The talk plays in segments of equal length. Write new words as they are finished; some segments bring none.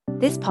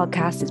This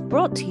podcast is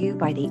brought to you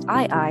by the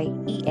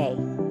IIEA,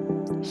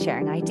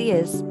 sharing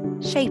ideas,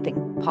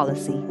 shaping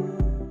policy.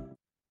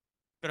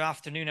 Good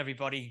afternoon,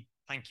 everybody.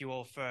 Thank you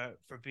all for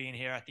being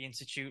here at the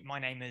Institute. My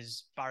name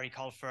is Barry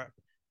Colfer,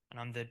 and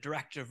I'm the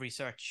Director of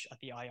Research at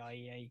the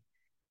IIEA.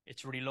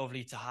 It's really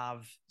lovely to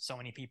have so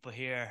many people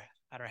here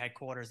at our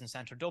headquarters in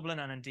central Dublin,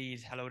 and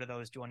indeed, hello to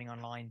those joining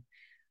online.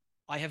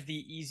 I have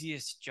the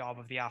easiest job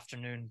of the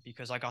afternoon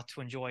because I got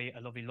to enjoy a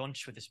lovely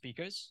lunch with the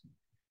speakers.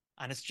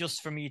 And it's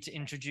just for me to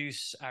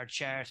introduce our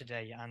chair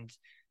today, and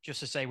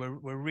just to say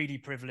we're really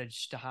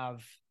privileged to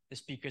have the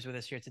speakers with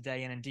us here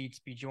today, and indeed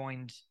to be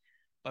joined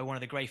by one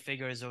of the great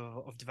figures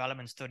of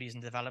development studies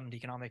and development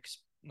economics,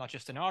 not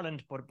just in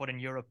Ireland, but in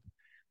Europe,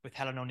 with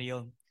Helen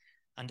O'Neill.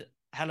 And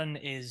Helen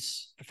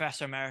is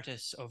Professor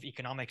Emeritus of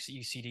Economics at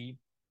UCD.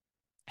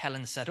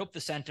 Helen set up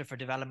the Centre for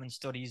Development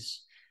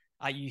Studies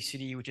at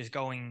UCD, which is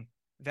going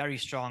very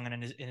strong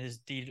and is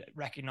indeed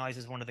recognised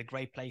as one of the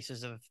great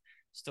places of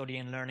study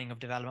and learning of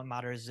development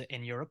matters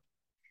in Europe.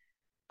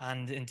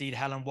 And indeed,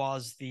 Helen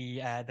was the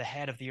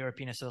head of the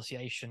European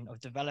Association of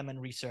Development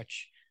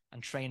Research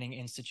and Training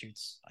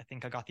Institutes. I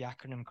think I got the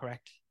acronym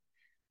correct.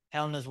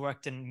 Helen has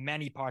worked in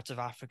many parts of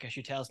Africa.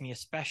 She tells me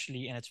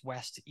especially in its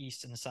west,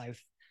 east and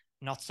south,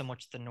 not so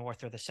much the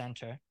north or the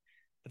centre.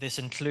 But this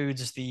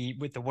includes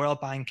with the World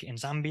Bank in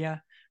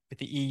Zambia, with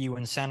the EU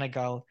in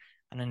Senegal,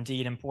 and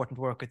indeed important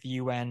work with the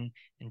UN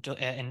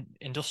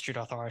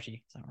Industrial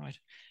Authority. Is that right?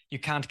 You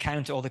can't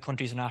count all the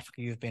countries in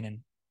Africa you've been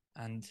in.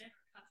 And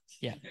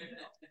yeah,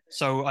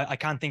 so I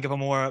can't think of a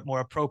more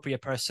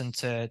appropriate person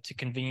to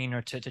convene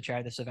or to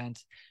chair this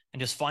event. And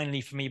just finally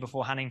for me,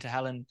 before handing to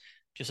Helen,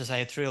 just to say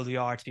how thrilled we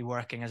are to be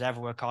working as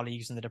ever with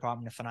colleagues in the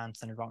Department of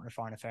Finance and the Department of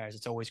Foreign Affairs.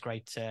 It's always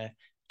great to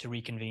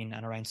reconvene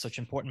and around such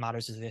important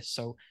matters as this.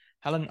 So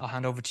Helen, I'll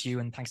hand over to you,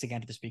 and thanks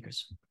again to the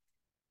speakers.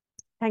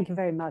 Thank you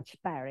very much,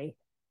 Barry.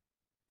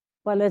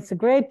 Well, it's a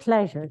great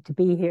pleasure to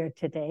be here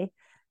today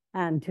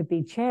and to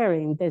be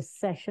chairing this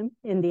session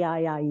in the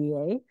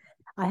IIEA.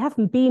 I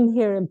haven't been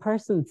here in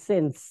person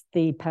since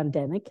the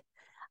pandemic,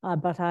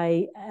 but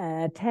I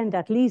attend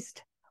at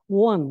least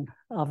one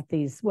of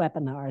these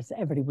webinars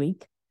every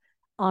week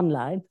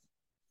online.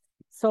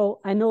 So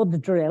I know the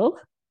drill,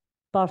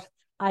 but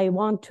I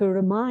want to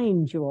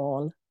remind you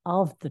all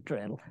of the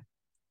drill,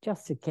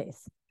 just in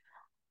case.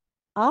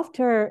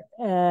 After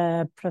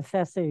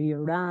Professor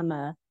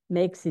Urama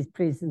makes his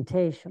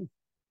presentation,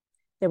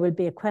 there will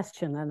be a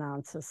question and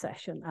answer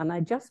session. And I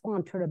just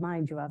want to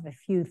remind you of a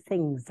few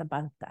things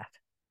about that.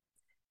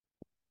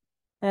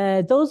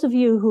 Those of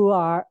you who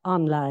are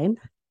online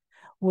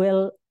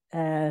will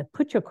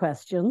put your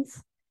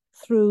questions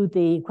through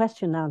the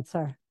question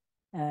answer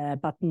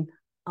button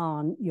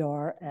on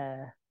your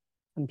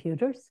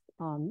computers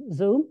on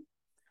Zoom.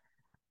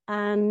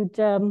 And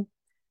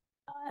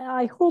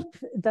I hope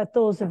that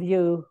those of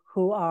you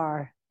who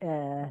are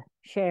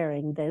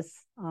sharing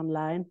this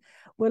online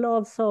will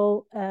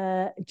also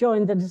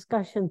join the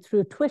discussion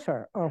through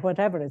Twitter or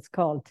whatever it's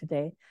called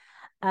today.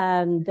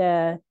 And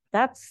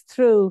that's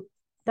through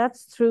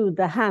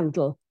the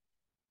handle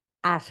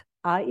at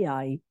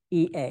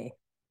IIEA.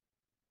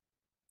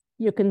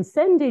 You can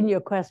send in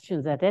your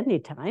questions at any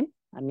time.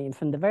 I mean,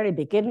 from the very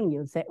beginning,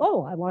 you'll say,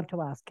 oh, I want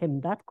to ask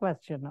him that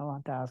question. I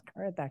want to ask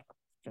her that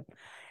question.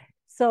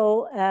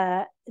 So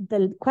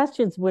the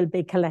questions will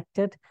be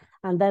collected,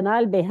 and then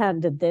I'll be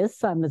handed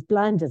this. I'm as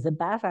blind as a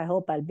bat. I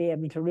hope I'll be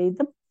able to read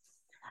them.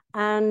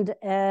 And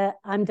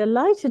I'm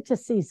delighted to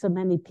see so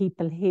many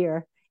people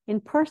here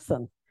in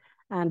person,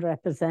 and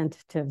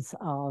representatives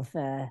of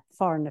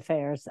Foreign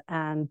Affairs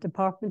and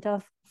Department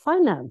of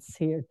Finance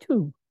here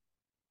too.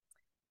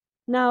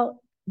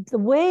 Now, the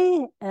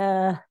way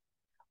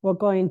we're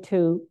going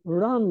to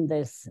run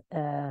this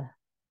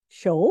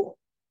show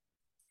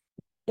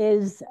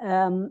is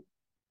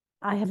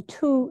I have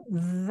two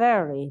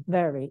very,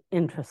 very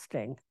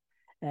interesting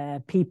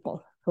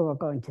people who are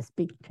going to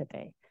speak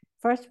today.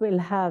 First, we'll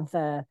have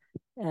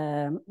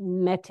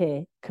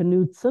Mette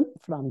Knudsen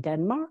from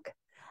Denmark,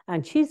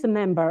 and she's a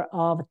member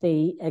of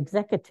the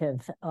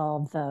executive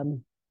of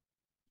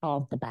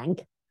the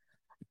bank,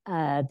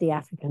 the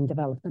African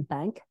Development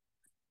Bank.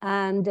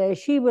 And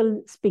she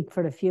will speak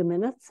for a few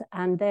minutes.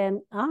 And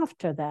then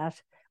after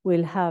that,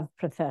 we'll have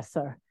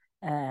Professor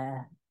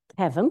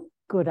Kevin,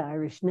 good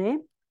Irish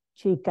name,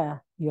 Chika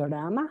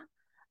Urama.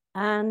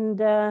 And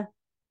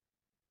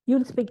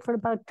you'll speak for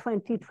about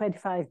 20,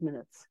 25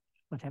 minutes,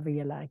 whatever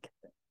you like.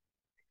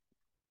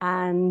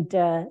 And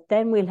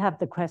then we'll have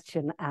the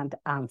question and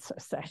answer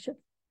session.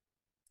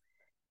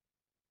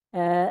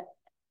 I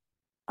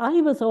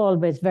was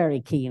always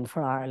very keen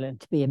for Ireland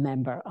to be a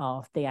member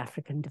of the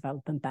African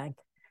Development Bank.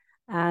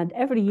 And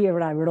every year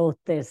I wrote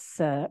this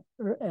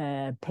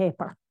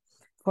paper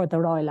for the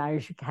Royal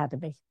Irish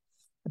Academy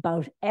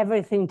about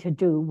everything to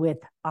do with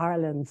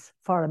Ireland's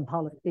foreign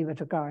policy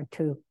with regard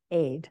to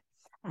aid.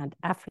 And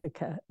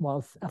Africa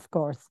was, of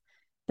course,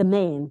 the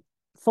main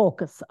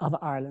focus of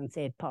Ireland's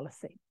aid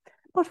policy.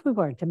 But we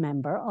weren't a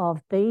member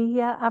of the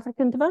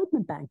African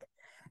Development Bank.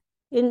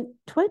 In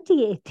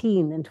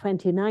 2018 and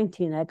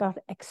 2019, I got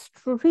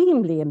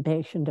extremely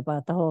impatient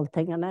about the whole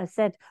thing. And I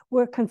said,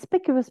 we're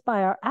conspicuous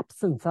by our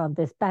absence on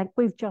this bank.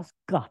 We've just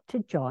got to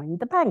join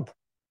the bank.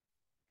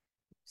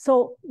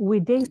 So we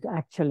did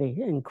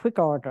actually in quick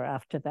order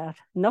after that,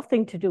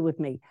 nothing to do with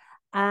me.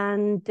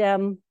 And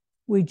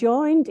we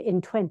joined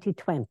in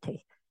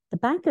 2020. The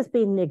bank has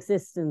been in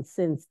existence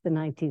since the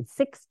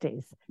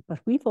 1960s, but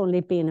we've only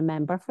been a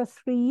member for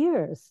 3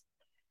 years.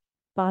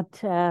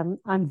 But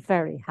I'm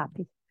very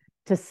happy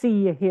to see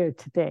you here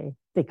today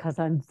because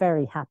I'm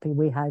very happy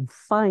we have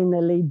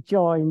finally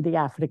joined the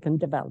African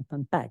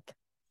Development Bank.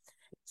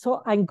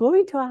 So I'm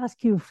going to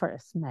ask you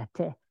first,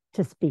 Mette,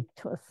 to speak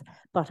to us,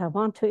 but I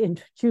want to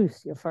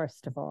introduce you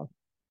first of all.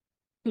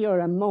 You're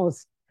a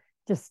most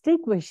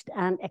distinguished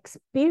and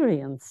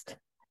experienced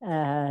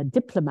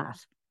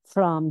diplomat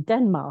from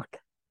Denmark.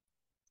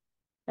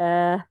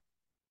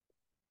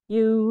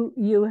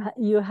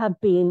 You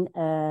have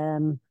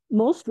been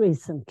most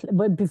recently,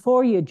 but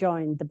before you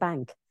joined the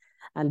bank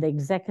and the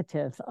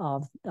executive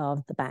of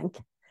the bank,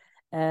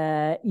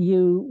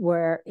 you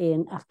were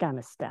in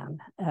Afghanistan.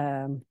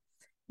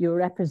 You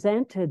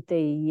represented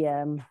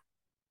the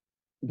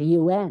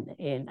UN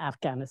in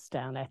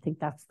Afghanistan. I think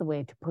that's the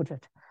way to put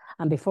it.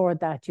 And before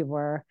that, you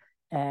were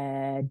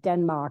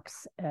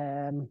Denmark's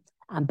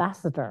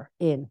ambassador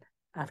in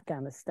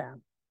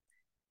Afghanistan.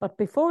 But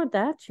before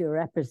that, you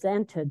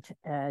represented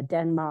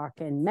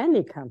Denmark in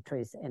many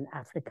countries in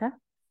Africa.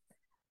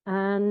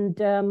 And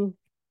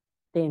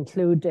they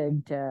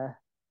included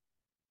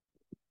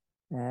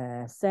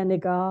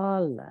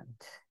Senegal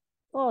and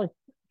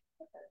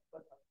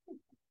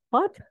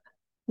what?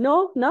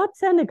 No, not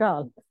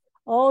Senegal.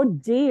 Oh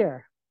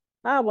dear.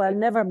 Ah, well,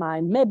 never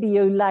mind. Maybe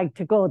you like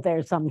to go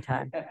there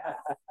sometime.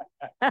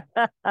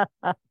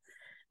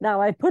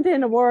 Now, I put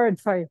in a word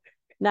for you.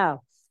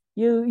 Now,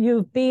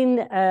 you've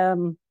been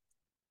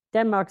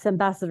Denmark's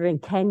ambassador in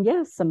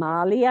Kenya,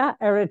 Somalia,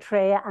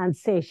 Eritrea, and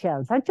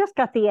Seychelles. I just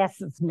got the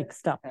S's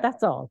mixed up,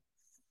 that's all.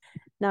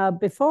 Now,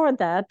 before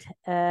that,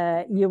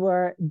 you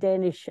were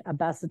Danish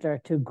ambassador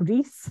to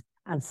Greece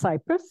and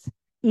Cyprus,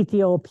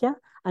 Ethiopia,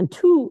 and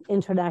 2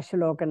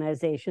 international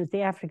organizations,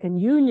 the African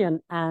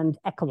Union and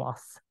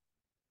ECOWAS.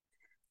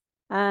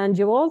 And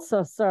you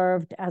also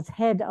served as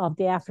head of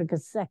the Africa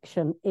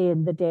section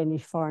in the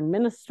Danish Foreign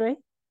Ministry.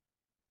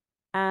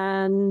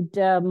 And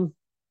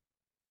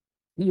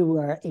you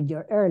were in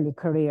your early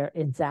career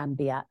in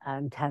Zambia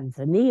and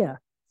Tanzania.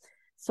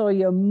 So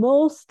you're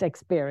most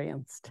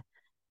experienced.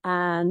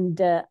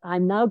 And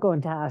I'm now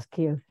going to ask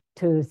you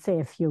to say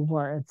a few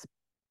words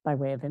by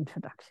way of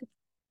introduction.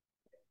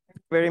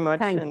 Very much.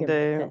 Thank and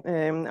you.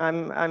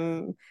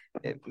 I'm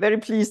very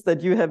pleased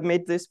that you have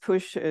made this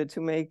push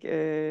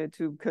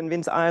to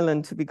convince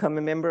Ireland to become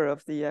a member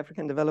of the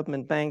African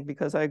Development Bank,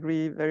 because I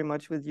agree very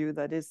much with you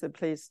that is the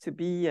place to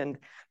be. And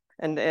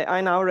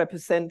I now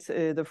represent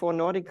the 4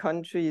 Nordic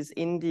countries,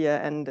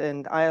 India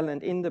and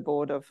Ireland, in the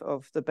board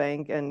of the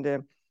bank, and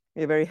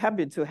we're very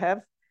happy to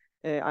have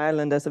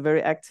Ireland as a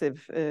very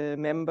active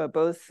member,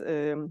 both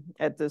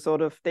at the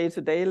sort of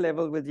day-to-day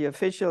level with the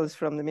officials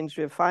from the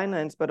Ministry of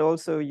Finance, but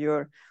also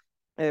your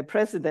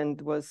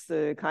president was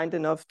kind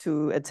enough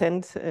to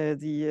attend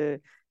the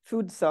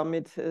food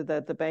summit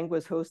that the bank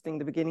was hosting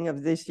the beginning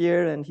of this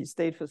year, and he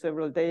stayed for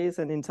several days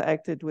and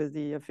interacted with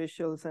the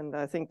officials, and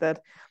I think that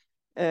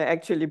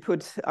actually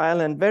put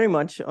Ireland very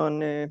much on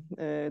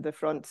the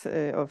front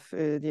of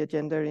the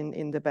agenda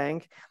in the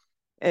bank.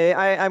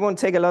 I won't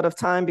take a lot of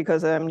time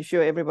because I'm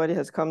sure everybody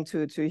has come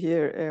to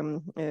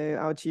hear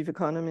our Chief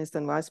Economist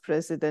and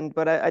Vice-President,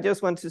 but I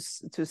just want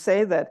to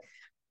say that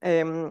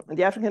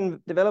the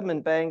African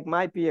Development Bank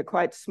might be a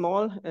quite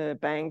small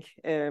bank.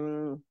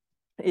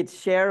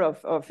 Its share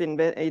of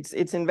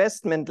its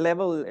investment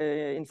level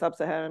in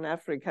sub-Saharan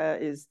Africa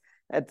is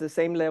at the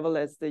same level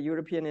as the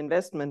European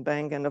Investment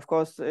Bank, and of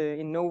course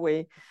in no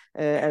way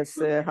as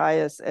high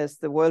as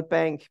the World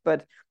Bank.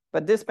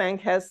 But this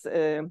bank has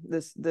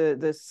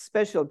the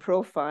special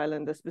profile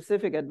and the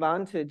specific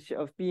advantage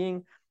of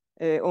being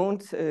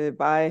owned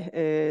by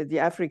the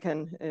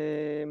African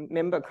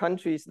member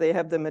countries. They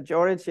have the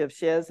majority of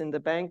shares in the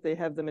bank. They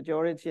have the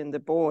majority in the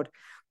board.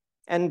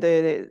 And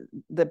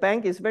the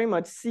bank is very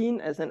much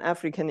seen as an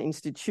African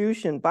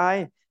institution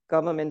by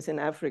governments in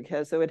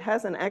Africa. So it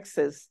has an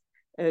access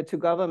to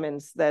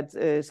governments that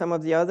some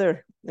of the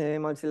other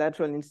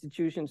multilateral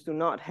institutions do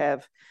not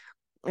have.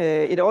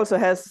 It also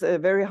has a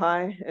very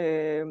high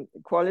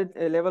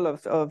level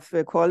of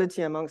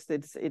quality amongst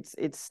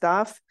its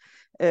staff,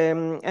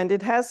 and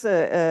it has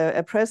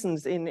a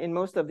presence in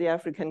most of the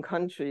African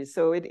countries.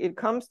 So it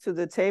comes to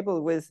the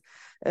table with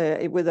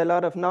a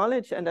lot of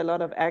knowledge and a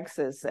lot of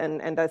access.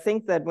 And I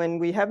think that when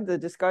we have the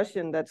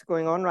discussion that's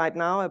going on right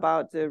now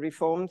about the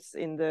reforms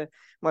in the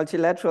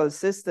multilateral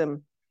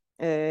system,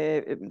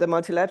 the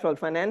multilateral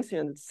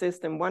financial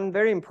system, one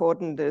very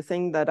important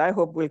thing that I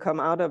hope will come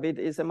out of it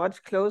is a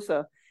much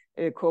closer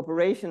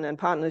cooperation and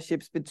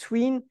partnerships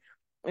between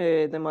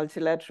the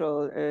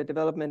multilateral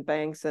development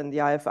banks and the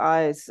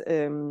IFIs.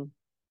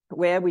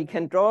 where we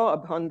can draw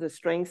upon the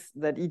strengths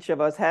that each of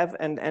us have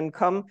and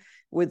come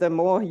with a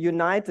more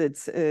united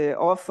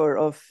offer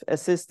of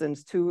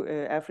assistance to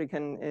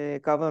African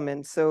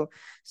governments.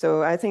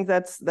 So I think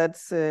that's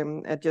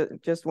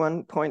just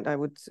one point I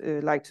would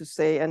like to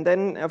say. And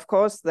then, of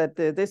course, that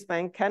this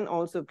bank can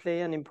also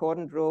play an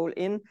important role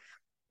in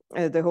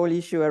the whole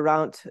issue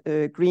around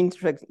green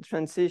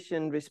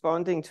transition,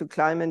 responding to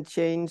climate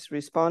change,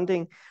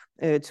 responding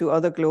to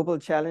other global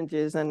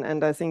challenges,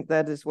 and I think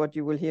that is what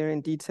you will hear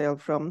in detail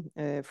from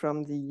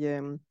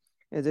the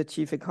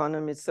chief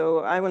economist. So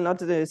I will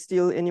not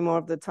steal any more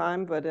of the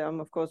time, but I'm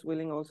of course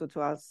willing also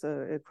to ask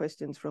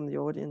questions from the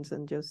audience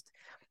and just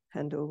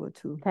hand over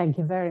to. Thank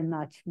you very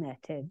much,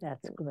 Mette.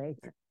 That's great.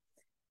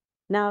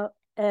 Now,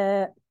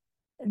 the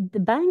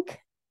bank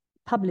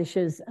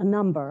publishes a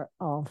number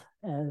of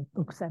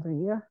books every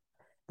year.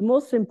 The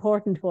most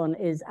important one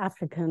is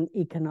African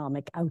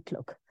Economic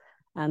Outlook.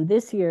 And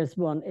this year's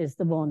one is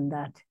the one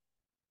that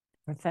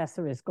the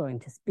professor is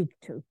going to speak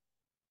to.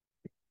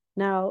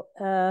 Now,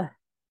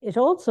 it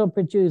also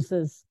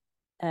produces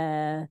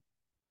the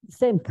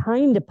same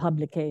kind of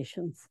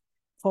publications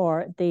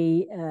for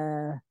the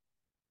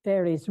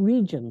various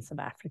regions of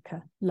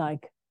Africa,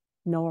 like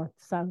North,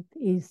 South,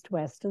 East,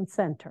 West, and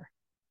Center.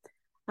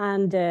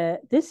 And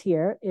this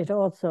year, it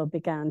also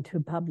began to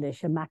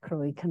publish a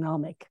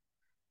macroeconomic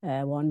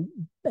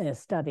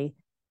study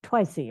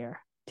twice a year,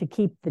 to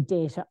keep the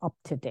data up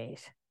to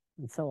date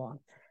and so on.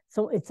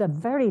 So it's a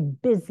very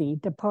busy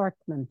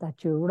department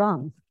that you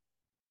run.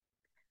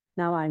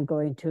 Now I'm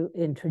going to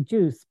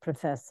introduce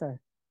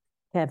Professor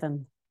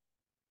Kevin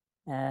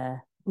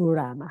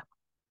Urama.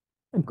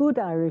 A good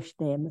Irish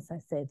name, as I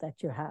say,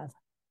 that you have.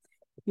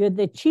 You're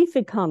the Chief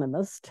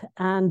Economist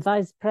and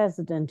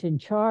Vice-President in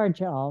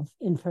charge of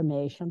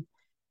information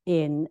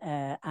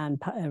and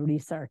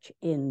research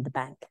in the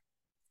bank.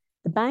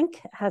 The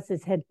bank has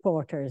its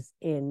headquarters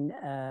in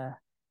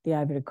the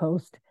Ivory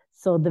Coast.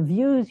 So the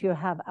views you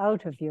have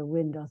out of your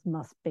windows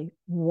must be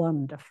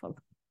wonderful,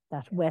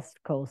 that west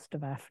coast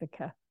of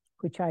Africa,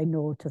 which I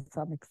know to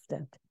some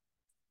extent.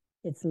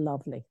 It's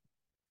lovely.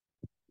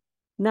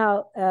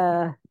 Now,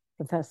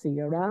 Professor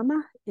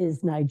Urama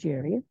is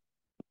Nigerian,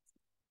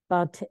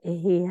 but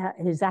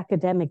his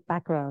academic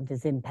background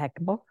is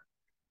impeccable.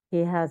 He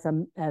has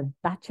a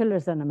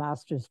bachelor's and a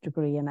master's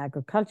degree in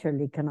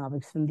agricultural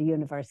economics from the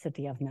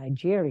University of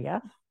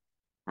Nigeria.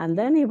 And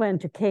then he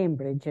went to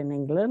Cambridge in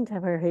England,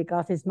 where he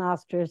got his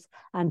master's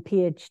and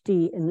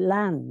PhD in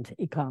land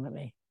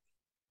economy.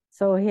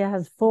 So he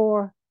has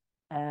 4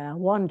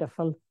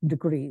 wonderful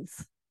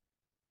degrees.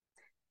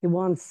 He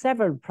won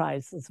several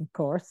prizes, of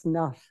course,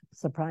 not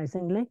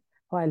surprisingly,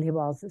 while he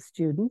was a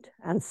student.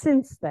 And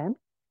since then,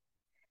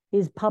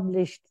 he's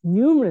published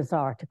numerous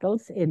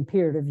articles in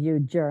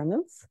peer-reviewed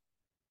journals.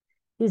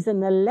 He's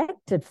an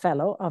elected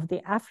fellow of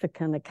the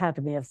African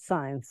Academy of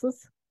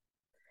Sciences.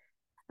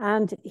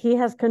 And he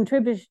has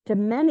contributed to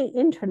many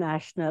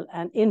international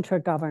and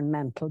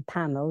intergovernmental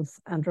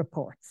panels and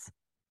reports.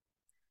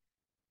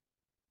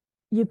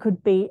 You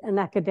could be an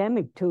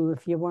academic too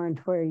if you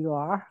weren't where you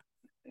are.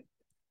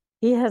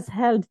 He has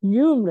held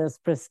numerous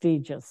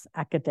prestigious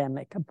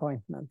academic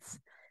appointments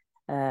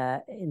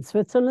in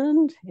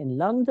Switzerland, in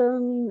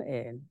London,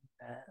 in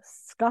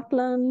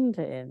Scotland,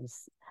 in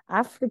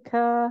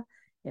Africa,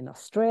 in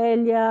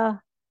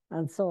Australia,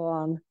 and so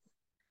on.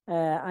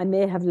 I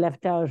may have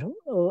left out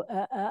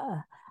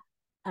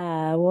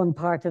one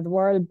part of the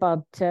world,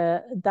 but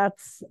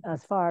that's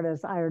as far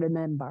as I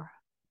remember.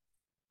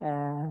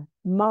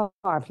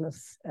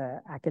 Marvelous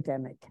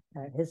academic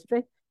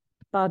history,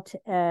 but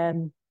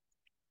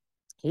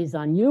he's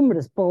on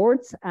numerous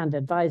boards and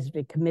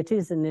advisory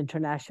committees in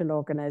international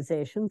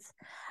organizations,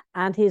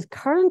 and he's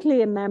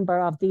currently a member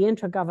of the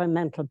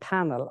Intergovernmental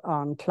Panel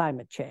on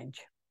Climate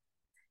Change.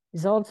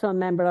 He's also a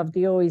member of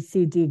the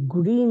OECD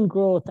Green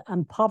Growth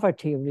and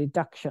Poverty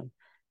Reduction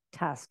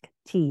Task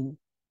Team.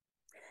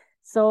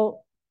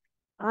 So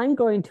I'm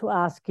going to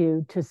ask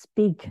you to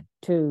speak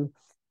to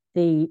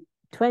the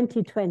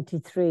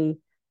 2023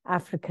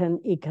 African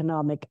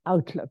Economic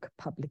Outlook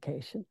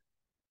publication.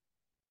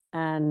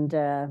 And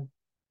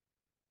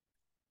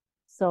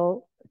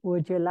so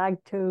would you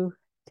like to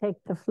take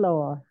the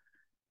floor,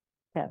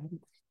 Kevin?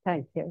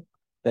 Thank you.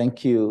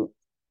 Thank you.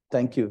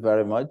 Thank you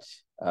very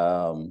much.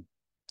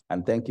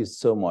 And thank you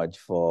so much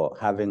for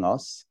having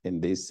us in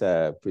this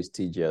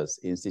prestigious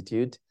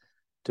institute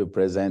to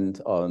present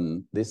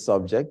on this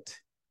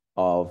subject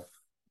of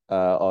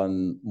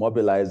on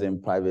mobilizing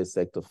private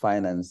sector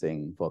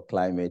financing for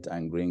climate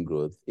and green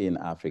growth in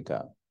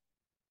Africa.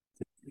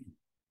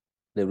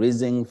 The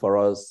reason for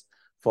us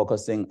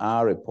focusing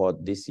our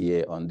report this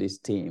year on this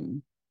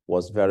theme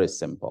was very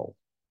simple.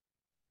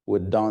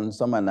 We've done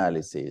some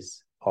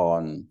analysis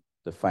on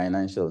the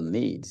financial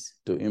needs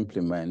to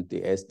implement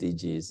the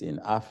SDGs in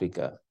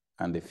Africa,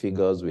 and the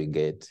figures we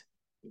get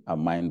are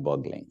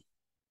mind-boggling.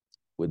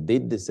 We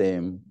did the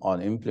same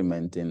on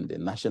implementing the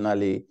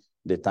nationally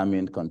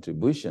determined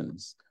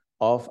contributions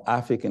of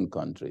African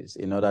countries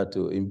in order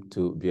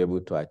to be able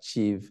to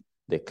achieve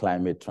the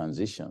climate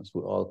transitions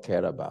we all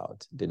care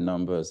about, the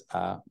numbers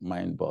are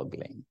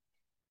mind-boggling.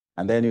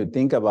 And then you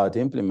think about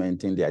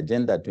implementing the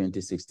Agenda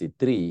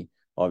 2063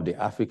 of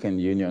the African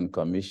Union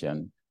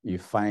Commission, you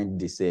find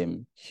the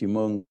same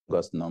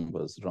humongous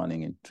numbers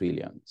running in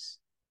trillions.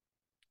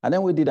 And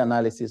then we did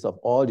analysis of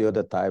all the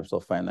other types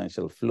of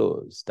financial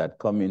flows that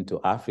come into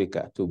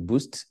Africa to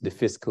boost the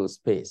fiscal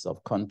space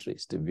of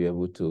countries to be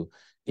able to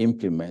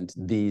implement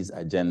these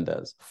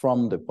agendas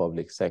from the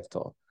public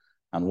sector.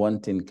 And one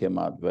thing came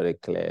out very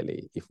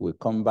clearly. If we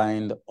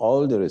combined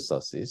all the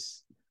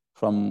resources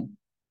from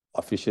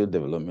official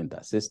development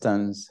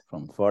assistance,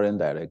 from foreign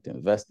direct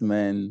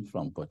investment,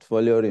 from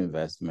portfolio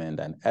investment,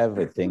 and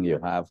everything you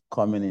have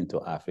coming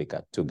into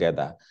Africa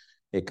together,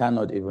 it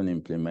cannot even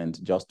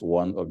implement just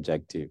one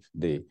objective,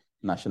 the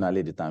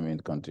nationally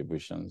determined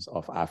contributions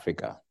of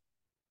Africa.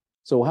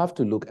 So we have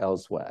to look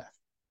elsewhere.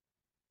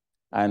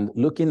 And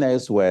looking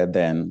elsewhere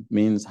then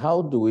means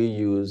how do we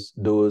use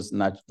those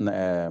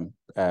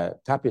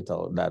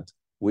capital that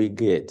we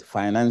get,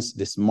 finance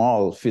the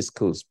small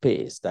fiscal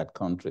space that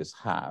countries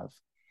have,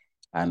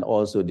 and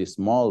also the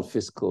small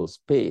fiscal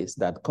space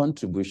that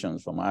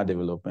contributions from our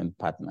development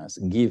partners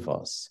give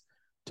us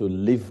to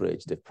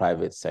leverage the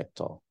private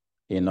sector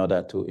in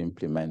order to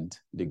implement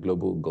the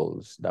global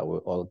goals that we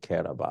all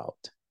care about.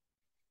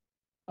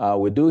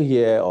 We do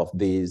hear of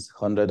these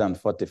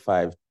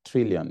 145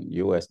 trillion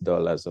US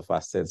dollars of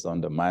assets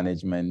under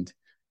management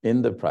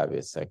in the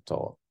private sector.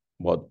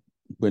 But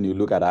when you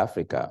look at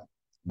Africa,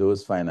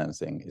 those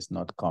financing is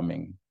not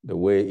coming the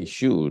way it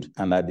should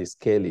and at the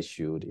scale it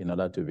should in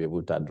order to be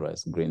able to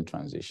address green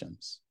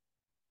transitions.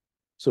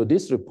 So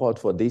this report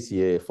for this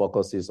year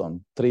focuses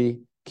on 3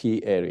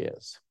 key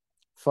areas.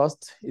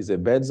 First is a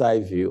bird's eye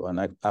view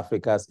on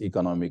Africa's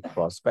economic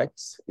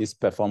prospects, its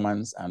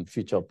performance and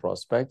future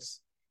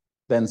prospects.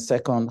 Then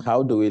second,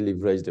 how do we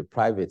leverage the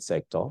private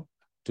sector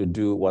to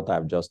do what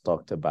I've just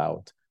talked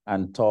about?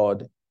 And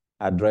third,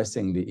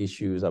 addressing the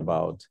issues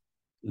about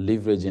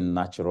leveraging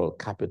natural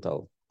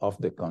capital of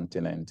the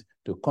continent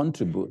to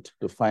contribute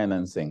to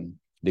financing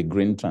the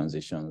green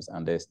transitions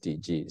and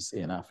SDGs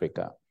in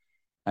Africa.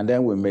 And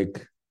then we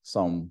make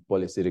some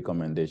policy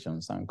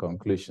recommendations and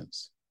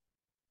conclusions.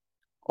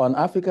 On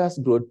Africa's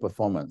growth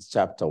performance,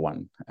 chapter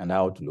 1, and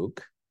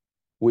outlook,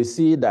 we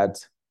see that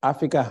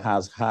Africa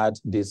has had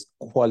this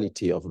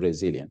quality of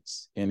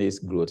resilience in its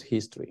growth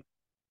history.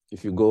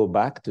 If you go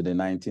back to the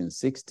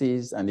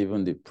 1960s and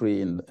even the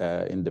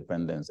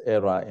pre-independence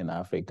era in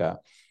Africa,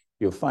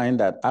 you find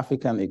that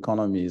African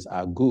economies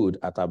are good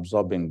at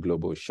absorbing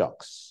global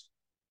shocks.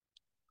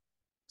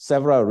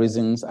 Several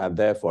reasons are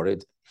there for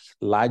it: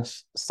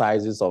 large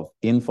sizes of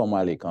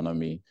informal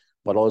economy,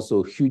 but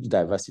also huge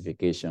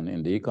diversification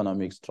in the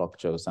economic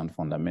structures and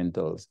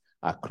fundamentals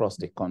across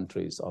the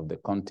countries of the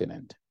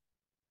continent.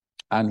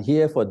 And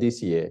here for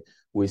this year,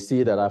 we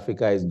see that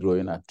Africa is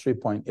growing at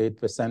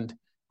 3.8%,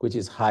 which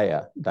is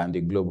higher than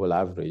the global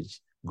average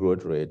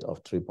growth rate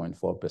of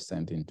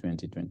 3.4% in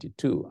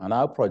 2022. And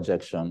our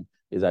projection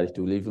is that it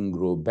will even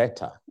grow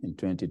better in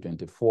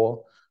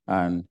 2024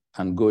 and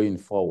going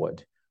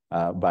forward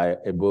by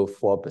above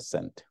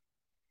 4%.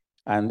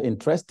 And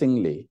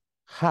interestingly,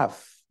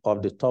 half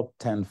of the top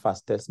 10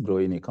 fastest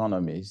growing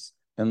economies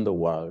in the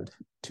world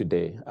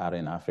today are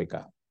in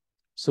Africa.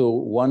 So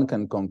one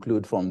can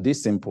conclude from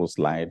this simple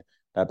slide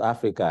that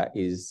Africa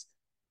is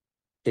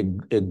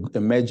a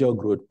major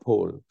growth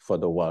pole for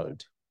the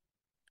world.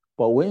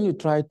 But when you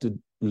try to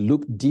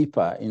look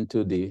deeper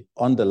into the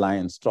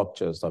underlying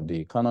structures of the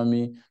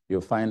economy,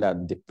 you'll find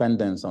that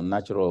dependence on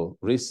natural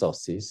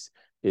resources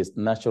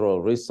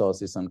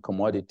and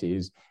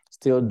commodities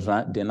still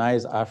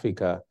denies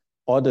Africa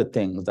other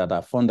things that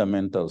are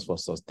fundamentals for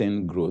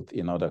sustained growth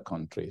in other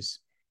countries.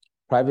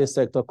 Private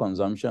sector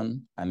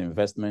consumption and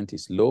investment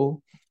is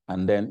low,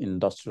 and then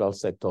industrial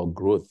sector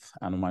growth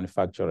and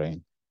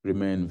manufacturing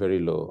remain very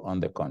low on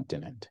the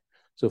continent.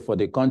 So for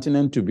the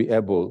continent to be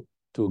able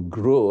to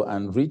grow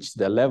and reach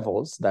the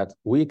levels that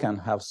we can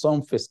have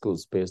some fiscal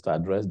space to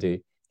address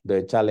the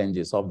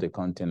challenges of the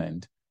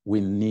continent,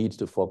 we need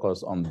to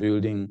focus on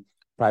building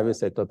private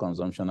sector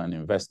consumption and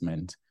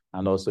investment,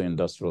 and also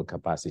industrial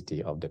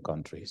capacity of the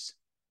countries.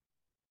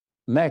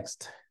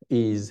 Next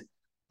is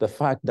the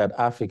fact that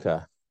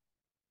Africa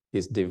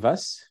is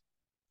diverse,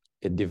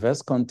 a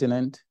diverse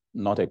continent,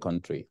 not a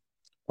country.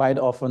 Quite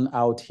often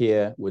out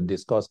here, we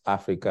discuss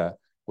Africa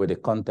with the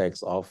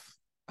context of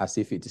as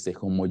if it is a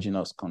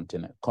homogeneous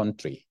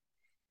country.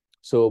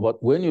 So,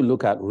 but when you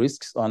look at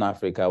risks on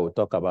Africa, we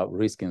talk about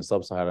risk in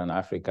sub-Saharan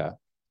Africa,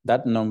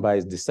 that number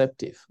is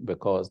deceptive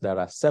because there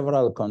are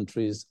several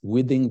countries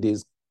within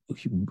this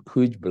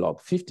huge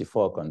block,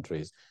 54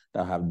 countries,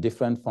 that have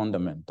different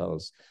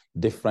fundamentals,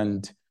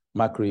 different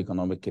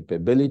macroeconomic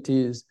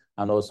capabilities,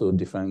 and also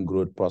different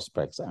growth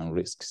prospects and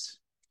risks.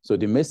 So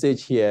the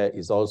message here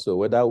is also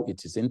whether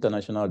it is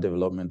international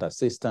development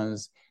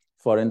assistance,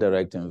 foreign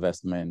direct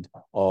investment,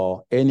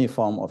 or any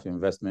form of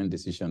investment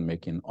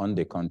decision-making on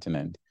the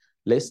continent,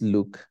 let's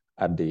look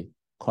at the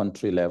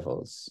country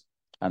levels.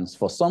 And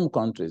for some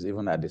countries,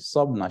 even at the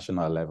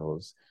sub-national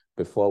levels,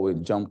 before we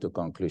jump to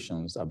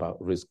conclusions about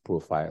risk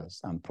profiles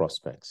and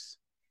prospects.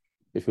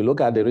 If you look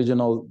at the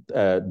regional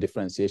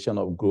differentiation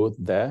of growth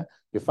there,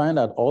 you find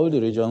that all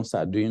the regions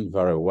are doing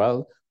very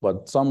well,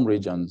 but some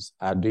regions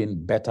are doing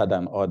better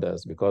than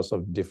others because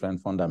of different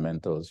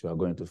fundamentals you are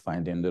going to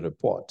find in the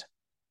report.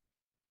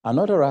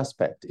 Another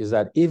aspect is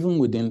that even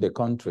within the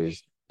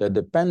countries, the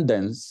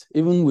dependence,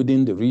 even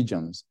within the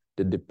regions,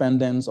 the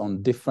dependence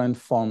on different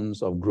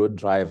forms of growth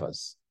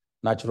drivers,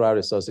 natural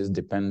resources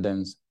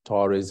dependence,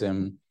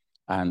 tourism,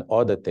 and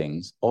other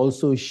things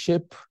also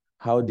shape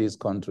how these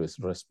countries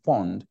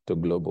respond to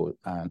global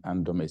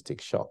and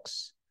domestic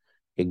shocks.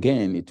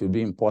 Again, it will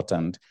be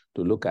important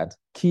to look at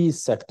key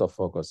sector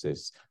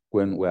focuses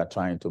when we are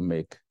trying to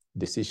make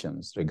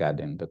decisions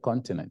regarding the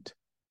continent.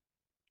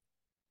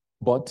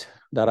 But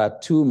there are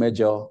two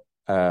major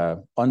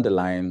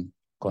underlying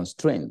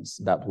constraints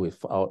that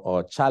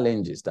or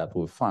challenges that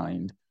we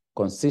find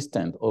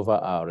consistent over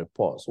our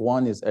reports.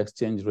 One is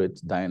exchange rate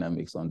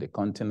dynamics on the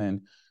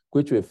continent,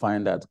 which we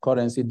find that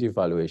currency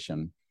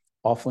devaluation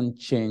often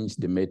change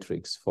the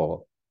metrics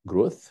for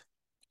growth,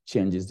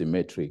 changes the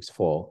metrics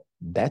for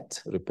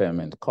debt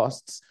repayment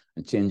costs,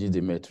 and changes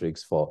the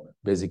metrics for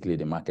basically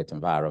the market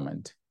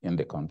environment in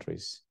the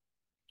countries.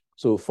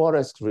 So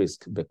forex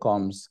risk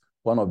becomes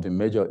one of the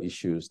major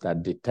issues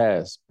that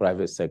deters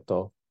private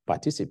sector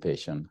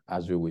participation,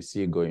 as we will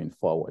see going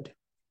forward.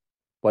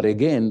 But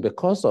again,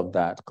 because of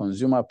that,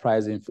 consumer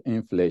price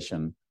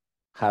inflation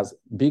has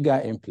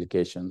bigger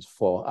implications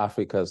for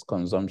Africa's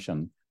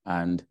consumption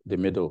and the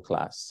middle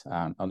class,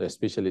 and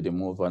especially the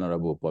more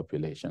vulnerable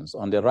populations.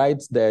 On the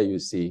right there, you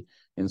see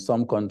in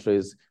some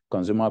countries,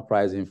 consumer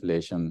price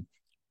inflation,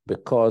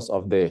 because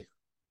of the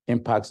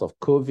impacts of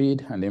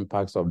COVID and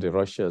impacts of the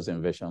Russia's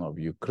invasion of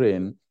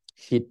Ukraine,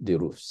 hit the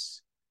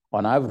roofs.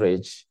 On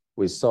average,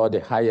 we saw the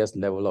highest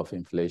level of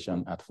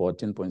inflation at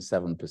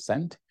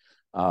 14.7%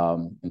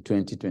 in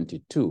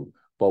 2022,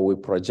 but we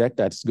project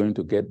that it's going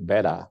to get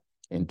better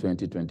in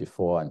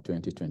 2024 and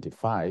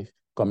 2025,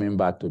 coming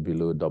back to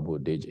below double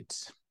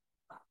digits.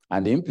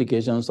 And the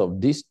implications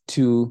of these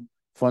two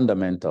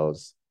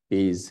fundamentals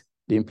is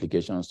the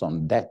implications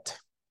on debt,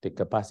 the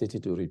capacity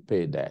to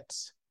repay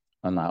debts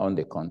on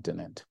the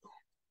continent.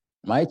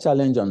 My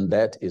challenge on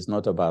debt is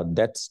not about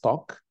debt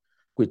stock,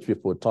 which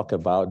people talk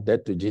about,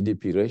 debt to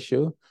GDP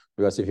ratio,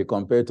 because if you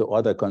compare to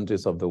other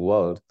countries of the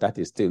world, that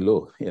is still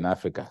low in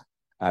Africa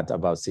at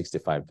about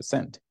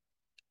 65%.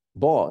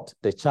 But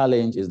the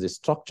challenge is the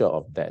structure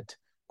of debt,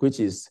 which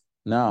is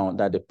now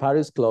that the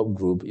Paris Club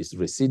group is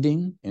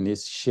receding in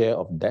its share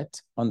of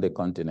debt on the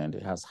continent.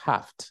 It has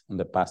halved in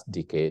the past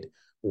decade,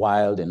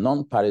 while the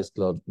non-Paris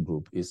Club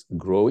group is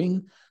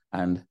growing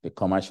and the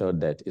commercial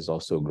debt is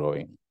also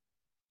growing.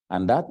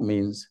 And that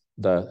means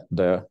the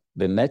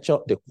nature,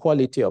 the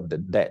quality of the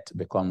debt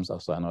becomes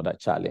also another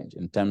challenge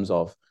in terms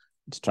of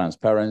the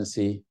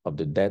transparency of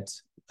the debt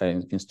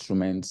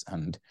instruments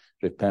and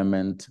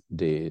repayment,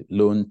 the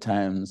loan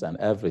terms and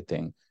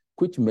everything,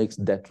 which makes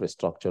debt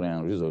restructuring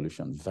and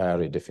resolution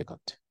very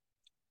difficult.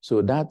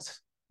 So that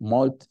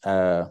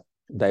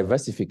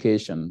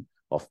diversification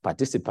of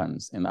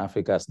participants in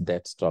Africa's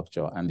debt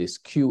structure and the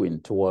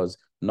skewing towards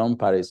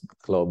non-Paris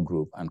Club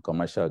group and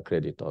commercial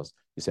creditors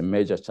is a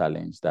major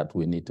challenge that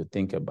we need to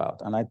think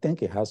about. And I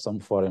think it has some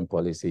foreign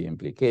policy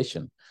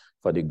implication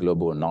for the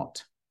global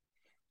north.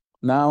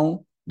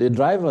 Now, the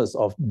drivers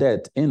of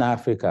debt in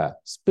Africa,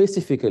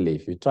 specifically,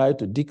 if you try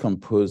to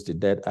decompose the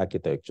debt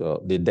architecture,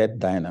 the debt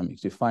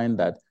dynamics, you find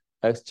that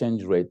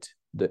exchange rate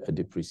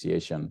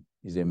depreciation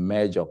is a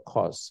major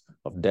cause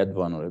of debt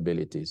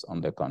vulnerabilities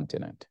on the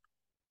continent.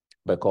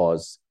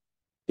 Because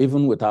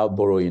even without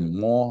borrowing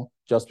more,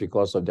 just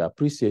because of the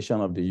appreciation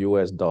of the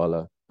US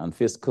dollar and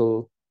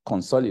fiscal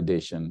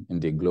consolidation in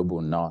the global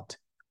north,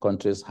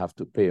 countries have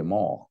to pay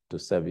more to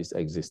service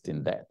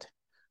existing debt.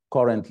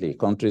 Currently,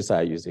 countries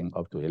are using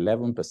up to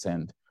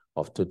 11%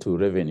 of total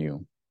revenue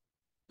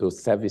to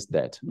service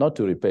debt, not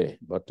to repay,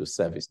 but to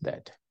service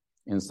debt.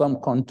 In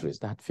some countries,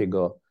 that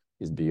figure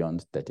is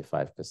beyond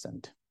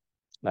 35%.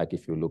 Like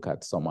if you look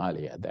at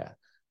Somalia there,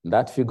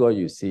 that figure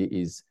you see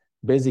is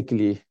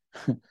basically,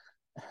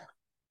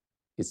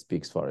 it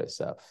speaks for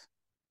itself.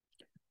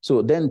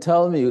 So then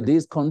tell me,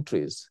 these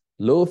countries,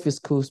 low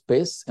fiscal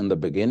space in the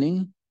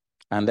beginning,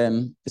 and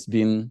then it's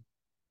been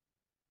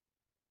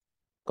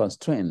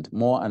constrained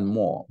more and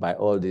more by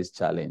all these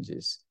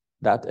challenges.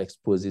 That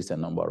exposes a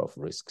number of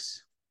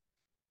risks.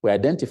 We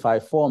identify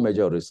 4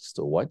 major risks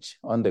to watch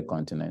on the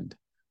continent.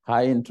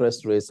 High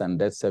interest rates and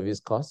debt service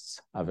costs,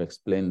 I've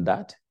explained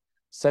that.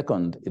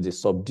 Second, is the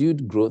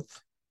subdued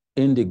growth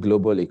in the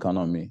global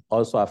economy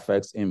also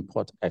affects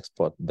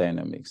import-export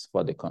dynamics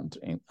for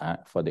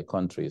the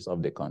countries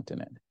of the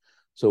continent.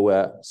 So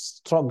we're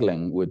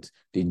struggling with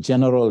the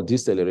general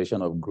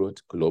deceleration of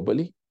growth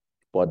globally,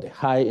 but the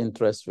high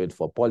interest rate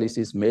for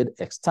policies made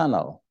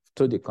external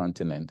to the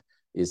continent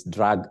is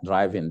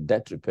driving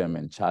debt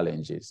repayment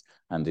challenges.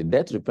 And the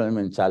debt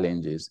repayment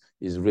challenges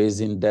is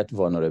raising debt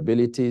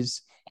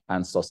vulnerabilities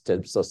and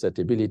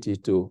susceptibility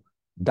to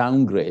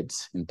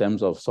downgrades in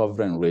terms of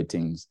sovereign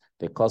ratings,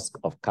 the cost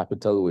of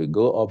capital will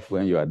go up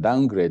when you are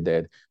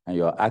downgraded and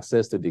your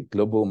access to the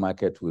global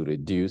market will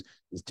reduce.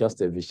 It's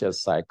just a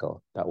vicious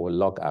cycle that will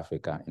lock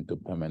Africa into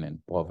permanent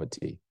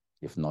poverty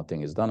if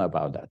nothing is done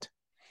about that.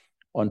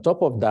 On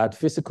top of that,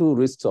 physical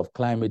risks of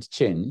climate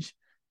change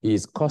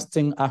is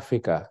costing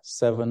Africa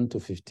 $7 to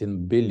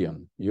 $15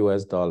 billion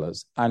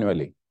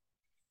annually.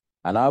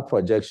 And our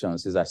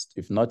projections is that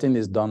if nothing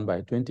is done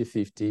by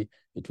 2050,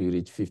 it will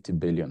reach $50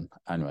 billion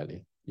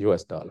annually,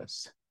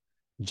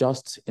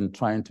 just in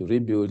trying to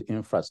rebuild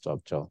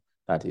infrastructure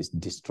that is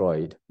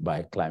destroyed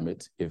by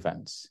climate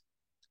events.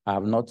 I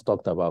have not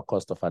talked about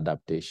cost of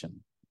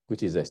adaptation,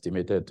 which is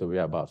estimated to be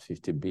about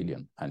 50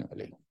 billion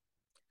annually.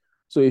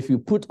 So if you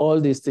put all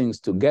these things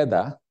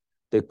together,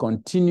 the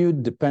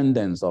continued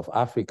dependence of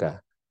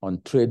Africa on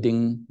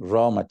trading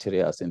raw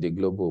materials in the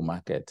global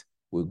market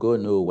will go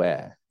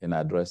nowhere in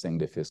addressing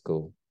the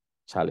fiscal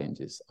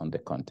challenges on the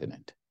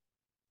continent.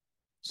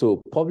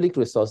 So public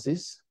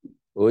resources,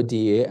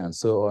 ODA and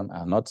so on,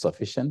 are not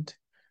sufficient.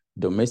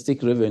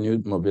 Domestic revenue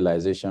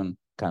mobilization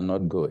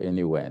cannot go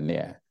anywhere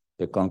near.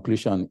 The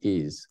conclusion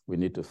is we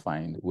need to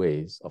find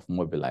ways of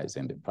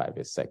mobilizing the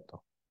private sector.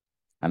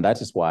 And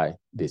that is why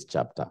this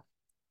chapter.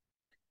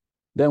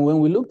 Then when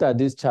we looked at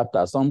this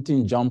chapter,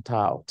 something jumped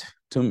out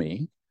to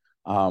me.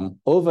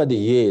 Over the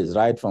years,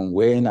 right from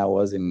when I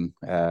was in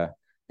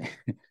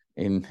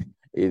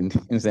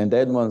St.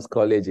 Edmund's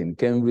College in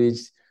Cambridge,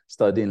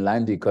 studying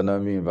land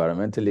economy,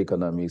 environmental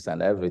economics,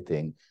 and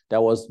everything,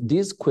 there was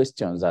these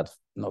questions that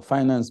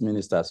finance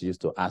ministers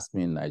used to ask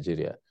me in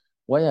Nigeria.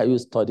 Why are you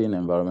studying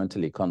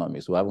environmental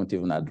economics? We haven't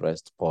even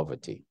addressed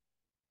poverty.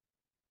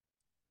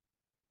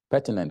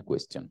 Pertinent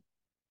question,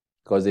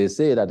 because they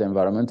say that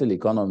environmental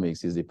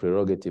economics is the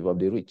prerogative of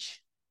the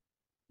rich.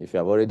 If you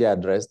have already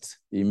addressed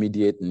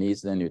immediate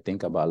needs, then you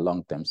think about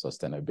long-term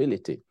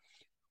sustainability.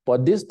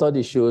 But this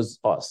study shows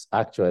us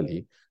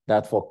actually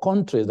that for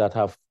countries that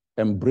have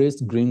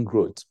embraced green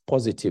growth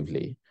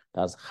positively,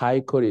 there's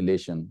high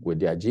correlation with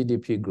their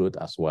GDP growth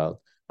as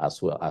well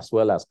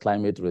as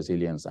climate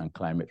resilience and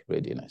climate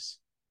readiness,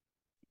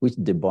 which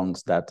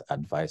debunks that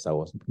advice I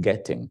was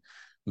getting.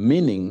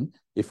 Meaning,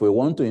 if we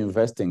want to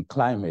invest in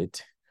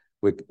climate,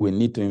 we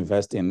need to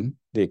invest in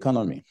the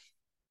economy.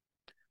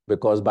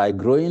 Because by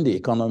growing the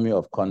economy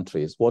of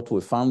countries, what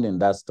we found in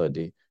that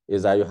study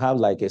is that you have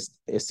like a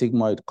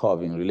sigmoid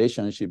curve in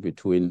relationship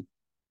between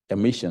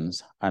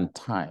emissions and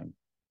time,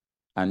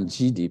 and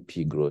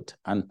GDP growth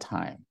and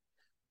time.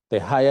 The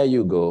higher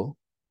you go,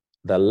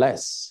 the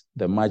less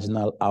the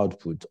marginal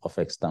output of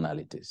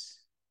externalities.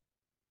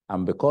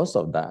 And because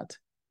of that,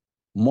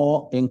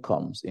 more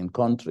incomes in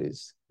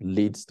countries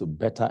leads to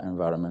better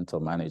environmental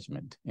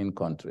management in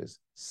countries.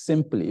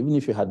 Simply, even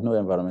if you had no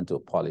environmental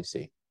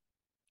policy,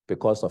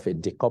 because of a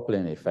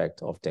decoupling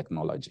effect of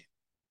technology.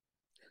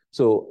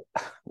 So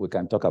we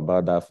can talk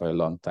about that for a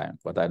long time,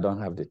 but I don't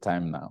have the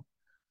time now.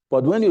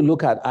 But when you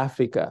look at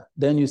Africa,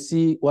 then you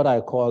see what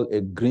I call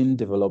a green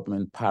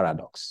development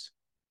paradox.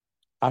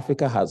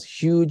 Africa has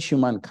huge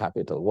human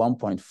capital,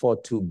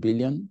 1.42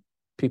 billion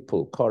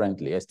people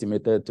currently,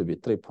 estimated to be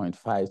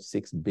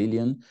 3.56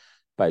 billion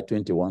by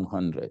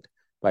 2100.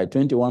 By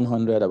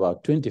 2100,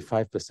 about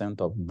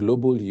 25% of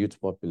global youth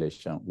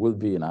population will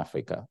be in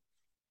Africa.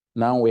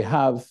 Now we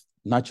have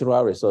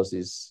natural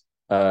resources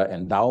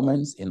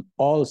endowments in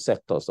all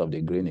sectors of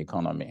the green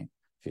economy.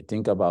 If you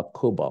think about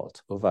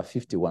cobalt, over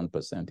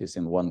 51% is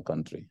in one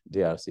country,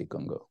 DRC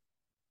Congo.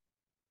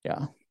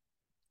 Yeah.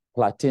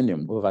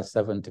 Platinum, over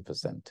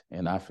 70%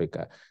 in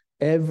Africa.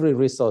 Every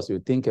resource you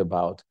think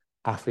about,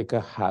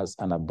 Africa has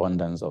an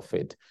abundance of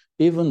it.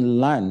 Even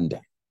land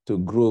to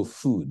grow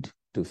food,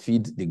 to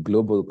feed the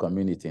global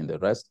community in the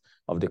rest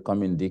of the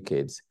coming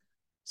decades,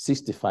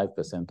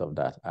 65% of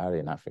that are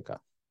in Africa.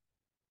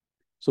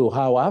 So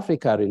how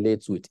Africa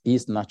relates with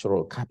its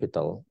natural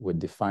capital will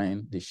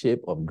define the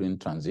shape of green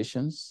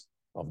transitions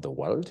of the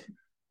world,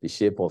 the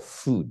shape of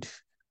food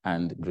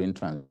and green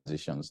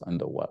transitions in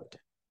the world.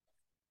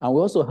 And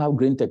we also have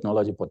green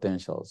technology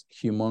potentials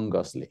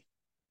humongously.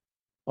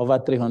 Over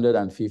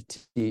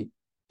 350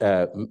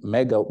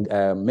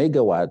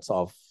 megawatts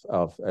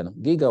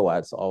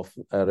gigawatts of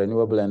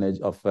renewable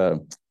energy, of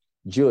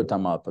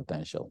geothermal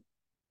potential.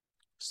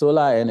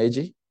 Solar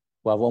energy,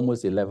 we have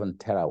almost 11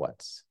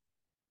 terawatts.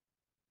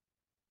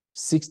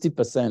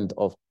 60%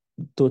 of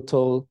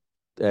total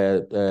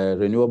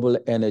renewable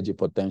energy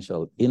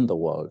potential in the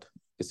world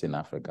is in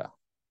Africa.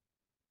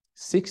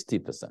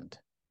 60%.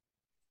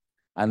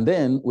 And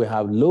then we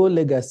have low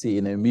legacy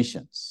in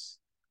emissions,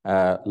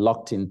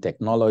 locked in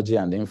technology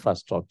and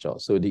infrastructure.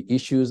 So the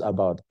issues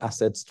about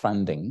asset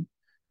stranding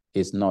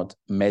is not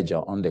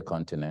major on the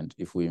continent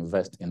if we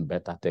invest in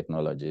better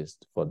technologies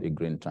for the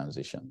green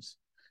transitions.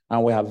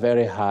 And we have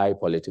very high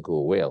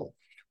political will.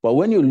 But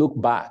when you look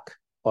back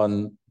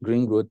on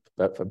green growth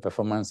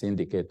performance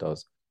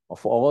indicators,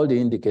 of all the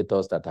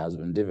indicators that has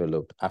been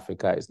developed,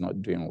 Africa is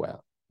not doing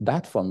well.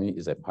 That for me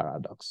is a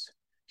paradox.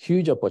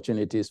 Huge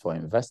opportunities for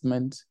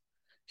investment,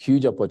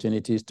 huge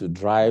opportunities to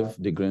drive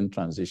the green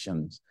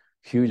transitions,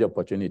 huge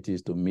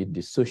opportunities to meet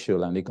the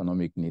social and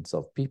economic needs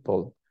of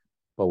people,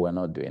 but we're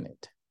not doing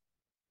it.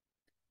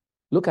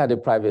 Look at the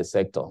private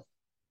sector.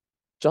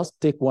 Just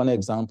take one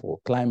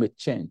example, climate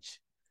change.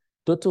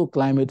 Total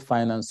climate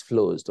finance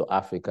flows to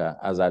Africa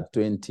as at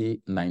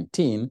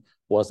 2019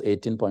 was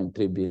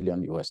 $18.3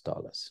 billion US.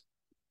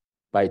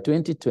 By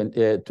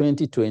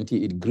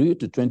 2020, it grew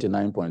to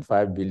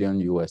 $29.5 billion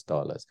US,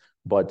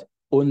 but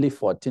only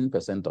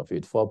 14% of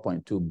it,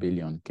 4.2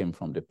 billion, came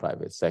from the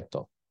private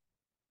sector.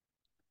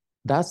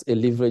 That's a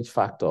leverage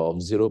factor of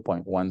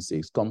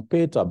 0.16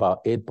 compared to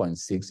about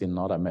 8.6 in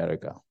North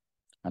America.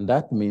 And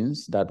that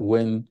means that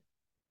when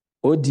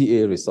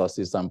ODA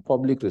resources and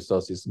public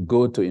resources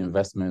go to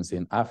investments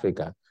in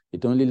Africa,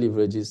 it only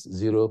leverages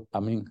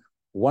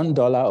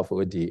 $1 of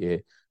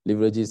ODA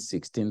leverages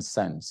 16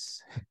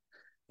 cents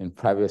in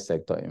private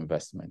sector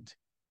investment.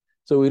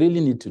 So we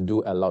really need to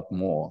do a lot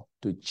more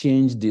to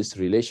change this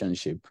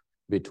relationship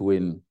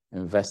between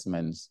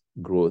investments,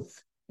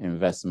 growth,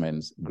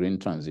 investments, green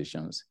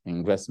transitions,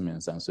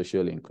 investments, and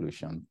social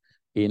inclusion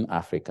in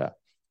Africa.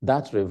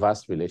 That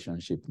reverse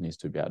relationship needs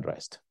to be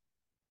addressed.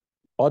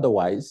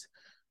 Otherwise,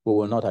 we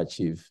will not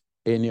achieve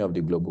any of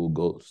the global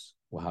goals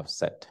we have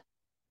set.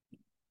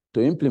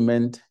 To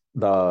implement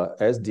the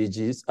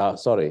SDGs,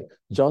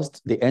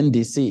 just the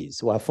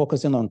NDCs, we are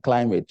focusing on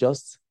climate,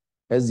 just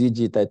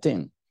SDG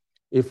 13.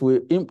 If we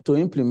to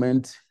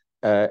implement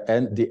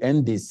the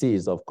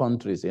NDCs of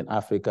countries in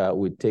Africa,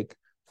 we take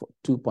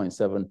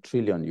 $2.7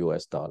 trillion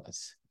US.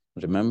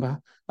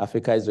 Remember,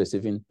 Africa is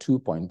receiving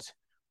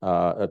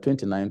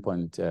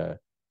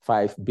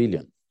 29.5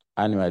 billion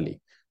annually.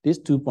 This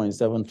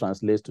 2.7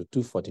 translates to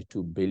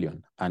 242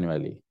 billion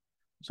annually.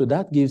 So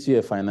that gives you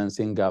a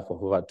financing gap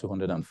of over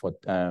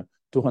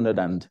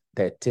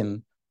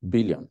 213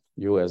 billion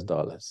US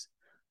dollars.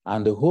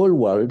 And the whole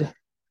world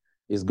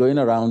is going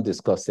around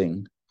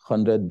discussing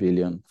 100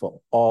 billion for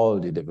all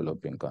the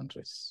developing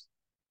countries.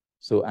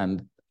 So,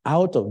 and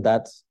out of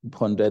that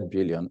 100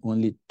 billion,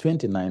 only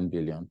 29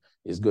 billion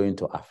is going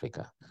to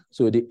Africa.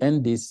 So the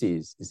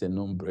NDCs is a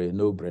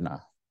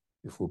no-brainer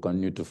if we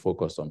continue to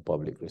focus on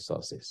public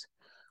resources.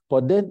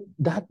 But then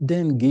that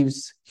then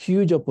gives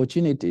huge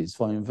opportunities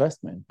for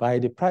investment by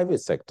the private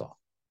sector.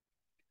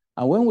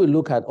 And when we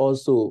look at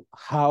also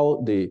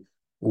how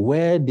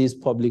where these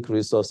public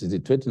resources, the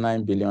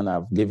 29 billion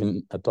I've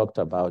talked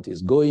about,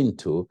 is going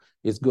to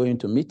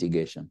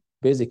mitigation,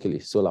 basically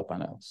solar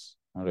panels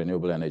and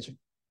renewable energy.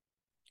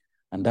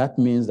 And that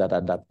means that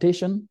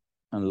adaptation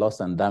and loss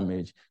and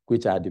damage,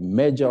 which are the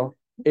major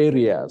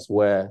areas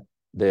where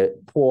the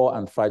poor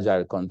and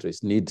fragile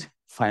countries need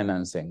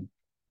financing,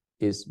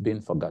 is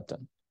being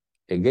forgotten.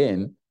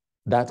 Again,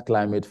 that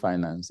climate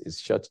finance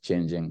is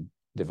short-changing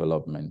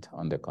development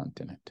on the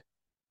continent.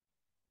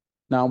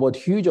 Now, what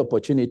huge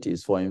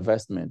opportunities for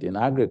investment in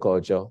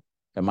agriculture,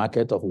 a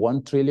market of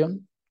 1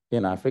 trillion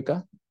in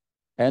Africa,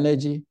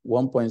 energy,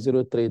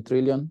 1.03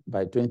 trillion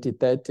by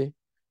 2030,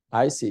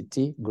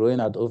 ICT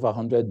growing at over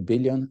 100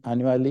 billion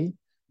annually,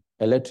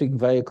 electric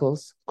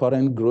vehicles,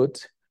 current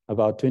growth,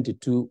 about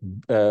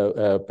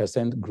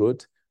 22%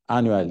 growth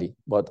annually.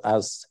 But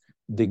as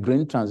the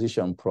green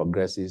transition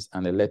progresses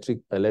and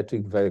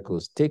electric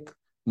vehicles take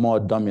more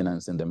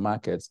dominance in the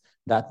markets,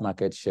 that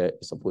market share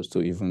is supposed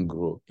to even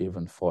grow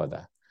even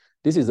further.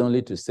 This is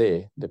only to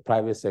say the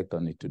private sector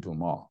needs to do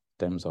more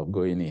in terms of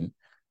going in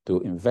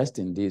to invest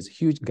in this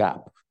huge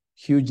gap,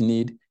 huge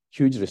need,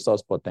 huge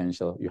resource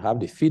potential. You have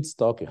the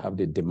feedstock, you have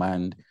the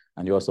demand,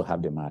 and you also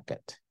have the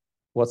market.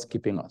 What's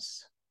keeping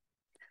us?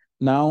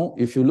 Now,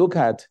 if you look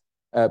at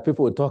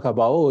people will talk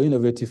about,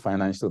 innovative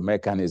financial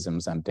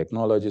mechanisms and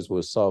technologies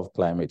will solve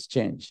climate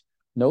change.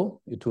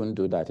 No, it won't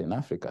do that in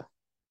Africa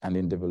and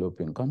in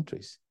developing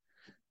countries.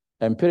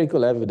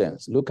 Empirical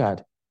evidence, look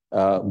at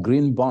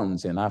green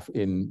bonds in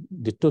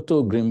the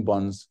total green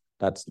bonds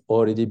that's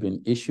already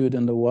been issued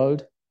in the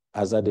world.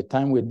 As at the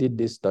time we did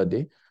this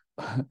study,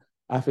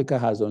 Africa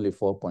has only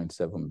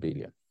 4.7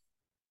 billion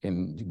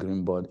in the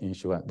green bond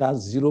issuance.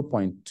 That's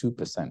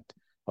 0.2%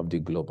 of the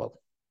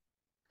global.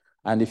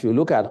 And if you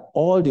look at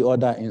all the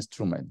other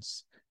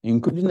instruments,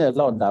 including a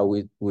lot that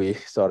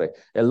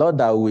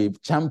we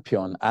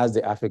champion as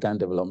the African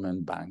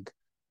Development Bank,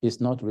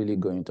 is not really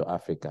going to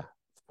Africa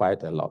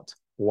quite a lot.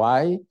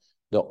 Why?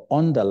 The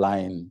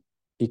underlying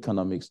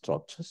economic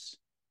structures,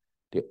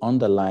 the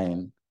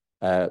underlying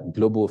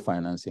global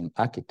financing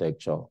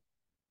architecture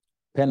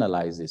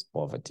penalizes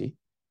poverty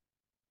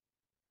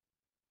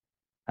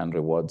and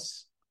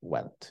rewards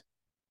wealth.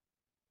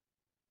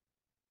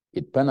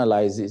 It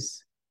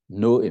penalizes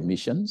no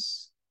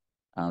emissions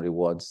and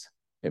rewards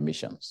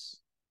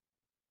emissions.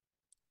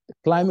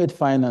 Climate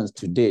finance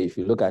today, if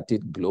you look at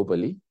it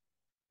globally,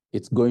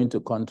 it's going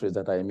to countries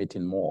that are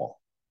emitting more,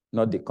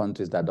 not the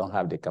countries that don't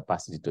have the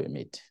capacity to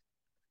emit.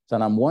 So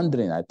I'm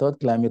wondering, I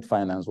thought climate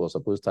finance was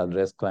supposed to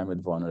address climate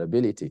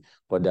vulnerability,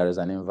 but there is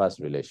an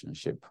inverse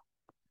relationship.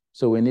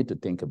 So we need to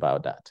think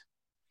about that.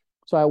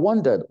 So I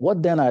wondered,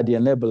 what then are the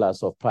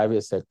enablers of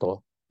private sector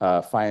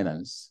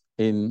finance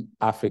in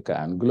Africa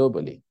and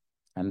globally?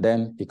 And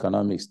then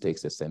economics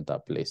takes a center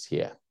place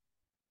here.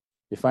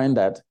 you find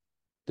that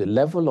the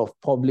level of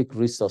public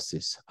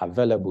resources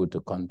available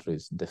to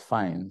countries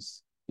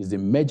is the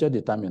major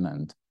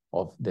determinant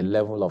of the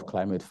level of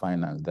climate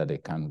finance that they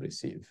can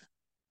receive.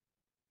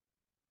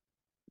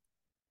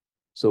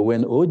 So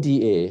when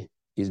ODA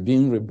is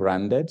being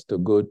rebranded to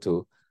go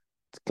to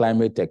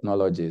climate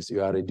technologies,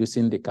 you are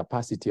reducing the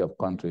capacity of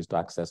countries to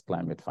access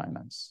climate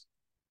finance.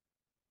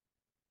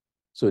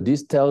 So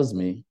this tells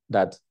me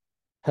that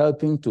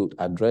helping to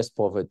address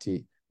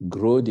poverty,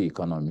 grow the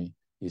economy,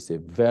 is a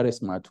very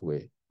smart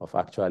way of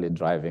actually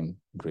driving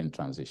green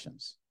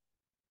transitions.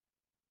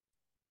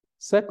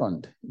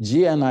 Second,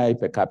 GNI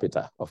per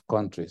capita of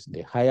countries.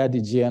 The higher the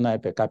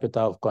GNI per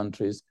capita of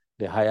countries,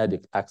 the higher the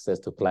access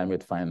to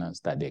climate finance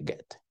that they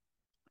get.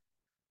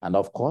 And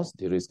of course,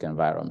 the risk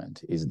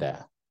environment is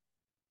there.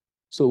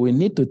 So we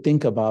need to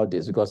think about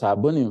this, because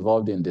I've been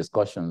involved in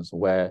discussions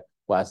where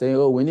we're saying,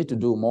 oh, we need to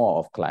do more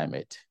of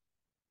climate.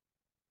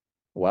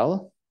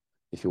 Well,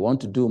 if you want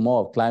to do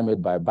more of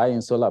climate by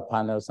buying solar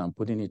panels and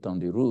putting it on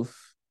the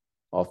roof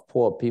of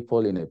poor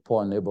people in a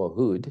poor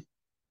neighborhood,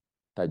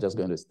 they're just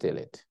going to steal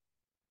it.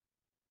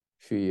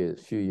 Few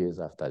years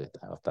over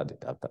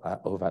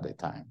the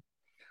time.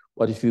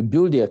 But if you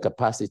build their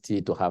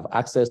capacity to have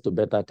access to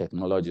better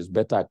technologies,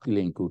 better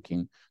clean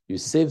cooking, you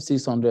save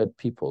 600,000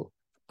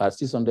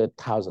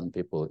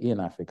 people in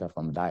Africa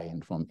from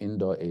dying from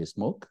indoor air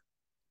smoke.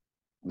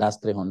 That's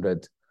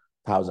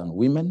 300,000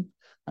 women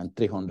and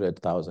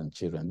 300,000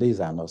 children. These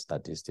are not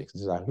statistics.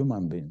 These are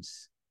human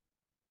beings.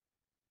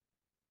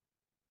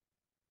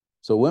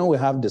 So when we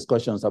have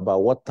discussions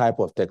about what type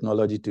of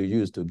technology to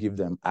use to give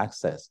them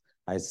access,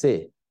 I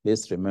say,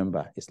 let's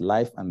remember, it's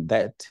life and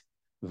death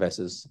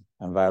versus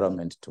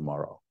environment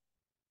tomorrow.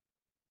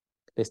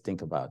 Let's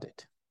think about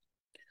it.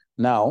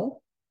 Now,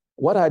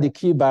 what are the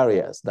key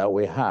barriers that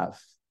we have?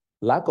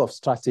 Lack of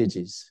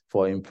strategies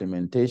for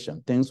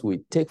implementation, things we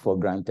take for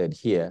granted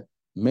here.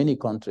 Many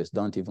countries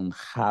don't even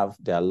have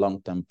their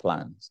long-term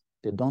plans.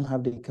 They don't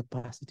have the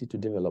capacity to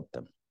develop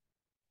them.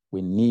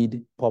 We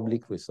need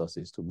public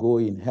resources to go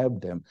in,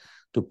 help them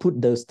to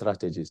put those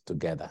strategies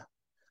together.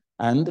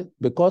 And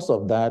because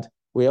of that,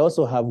 we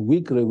also have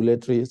weak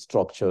regulatory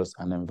structures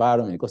and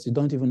environment, because you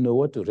don't even know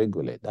what to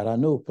regulate. There are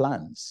no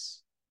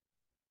plans.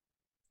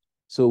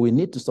 So we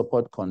need to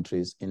support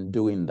countries in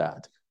doing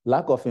that.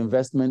 Lack of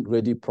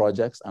investment-ready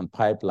projects and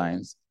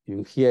pipelines.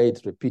 You hear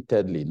it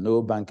repeatedly,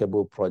 no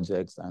bankable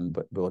projects,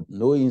 but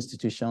no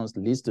institutions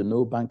leads to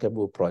no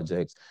bankable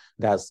projects.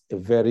 That's a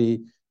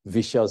very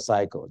vicious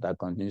cycle that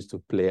continues to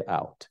play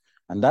out.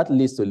 And that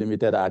leads to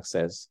limited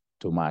access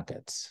to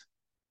markets.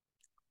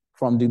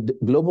 From the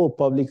global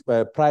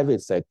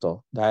private sector,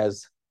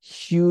 there's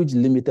huge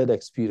limited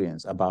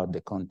experience about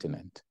the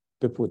continent.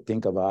 People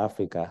think about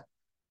Africa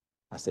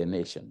as a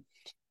nation.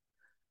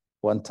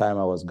 One time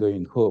I was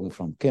going home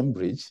from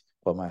Cambridge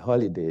for my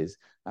holidays,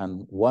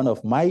 and one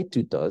of my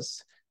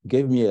tutors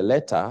gave me a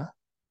letter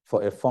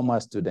for a former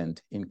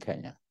student in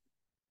Kenya.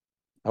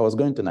 I was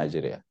going to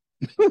Nigeria.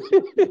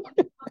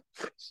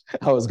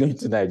 I was going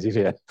to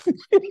Nigeria.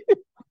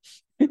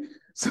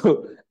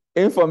 So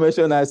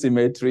information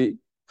asymmetry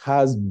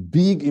has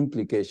big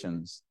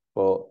implications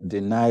for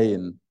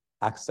denying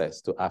access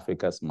to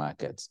Africa's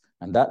markets.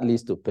 And that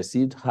leads to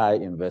perceived high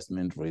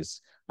investment risk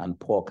and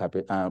poor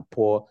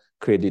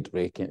credit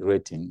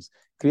ratings,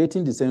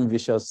 creating the same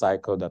vicious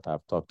cycle that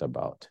I've talked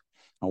about.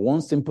 And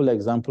one simple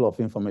example of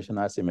information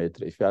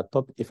asymmetry,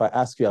 if I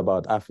ask you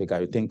about Africa,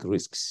 you think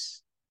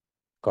risks,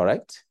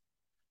 correct?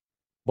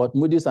 But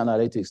Moody's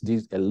Analytics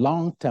did a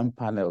long-term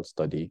panel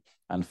study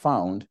and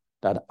found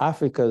that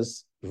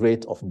Africa's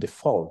rate of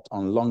default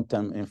on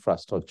long-term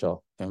infrastructure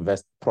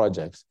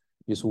projects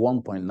is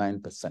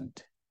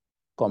 1.9%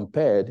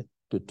 compared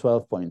to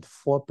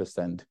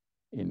 12.4%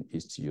 in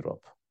East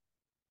Europe.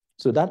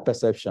 So that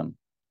perception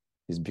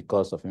is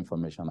because of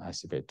information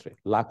asymmetry,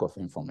 lack of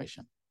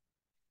information.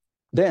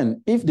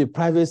 Then if the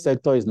private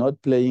sector is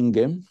not playing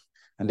game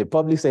and the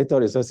public sector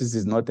resources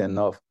is not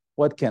enough,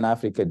 what can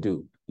Africa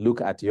do?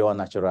 Look at your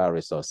natural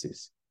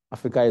resources.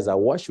 Africa is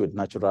awash with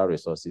natural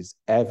resources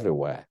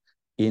everywhere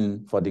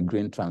for the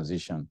green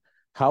transition.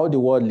 How the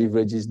world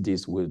leverages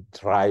this will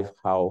drive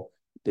how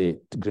the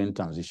green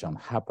transition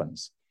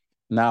happens.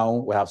 Now,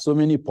 we have so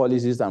many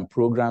policies and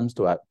programs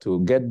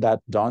to get that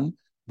done,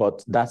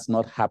 but that's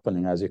not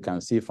happening, as you can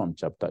see from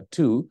chapter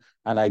 2.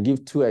 And I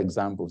give 2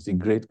 examples, the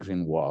Great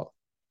Green Wall.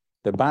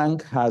 The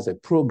bank has a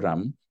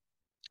program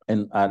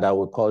that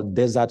we call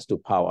Desert to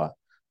Power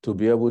to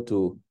be able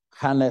to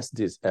harness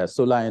these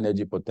solar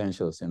energy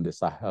potentials in the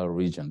Sahel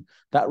region.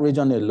 That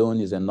region alone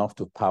is enough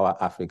to power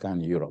Africa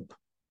and Europe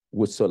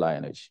with solar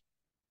energy.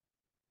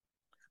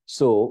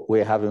 So we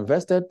have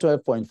invested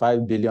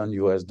 $12.5 billion,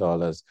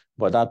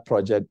 but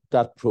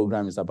that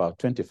program is about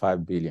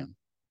 25 billion.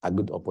 A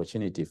good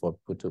opportunity for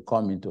people to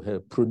come in to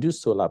help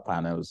produce solar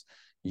panels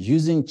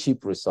using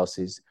cheap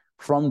resources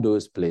from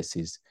those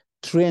places,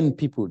 train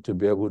people to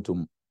be able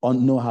to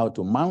know how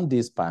to mount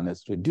these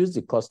panels, reduce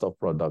the cost of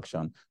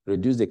production,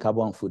 reduce the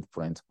carbon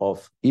footprint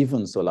of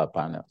even solar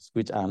panels,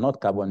 which are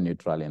not carbon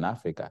neutral in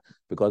Africa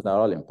because they're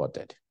all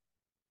imported.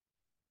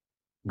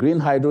 Green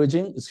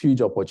hydrogen is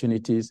huge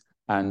opportunities,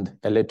 and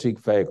electric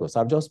vehicles.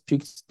 I've just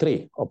picked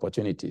 3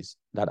 opportunities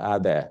that are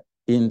there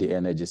in the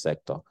energy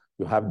sector.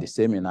 You have the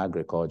same in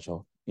agriculture,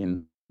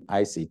 in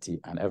ICT,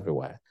 and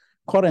everywhere.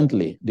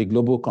 Currently, the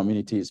global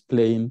community is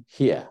playing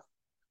here.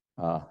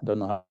 Don't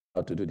know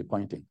how to do the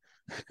pointing.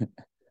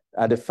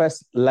 At the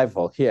first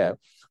level here,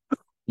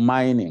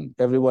 mining.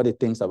 Everybody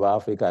thinks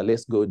about Africa.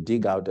 Let's go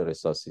dig out the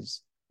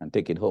resources and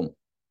take it home.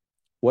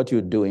 What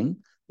you're doing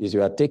is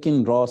you are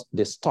taking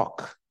the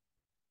stock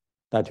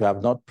that you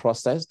have not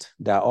processed.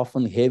 They are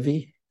often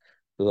heavy,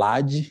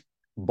 large,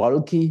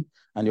 bulky,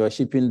 and you are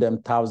shipping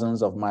them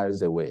thousands of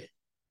miles away.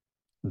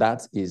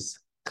 That is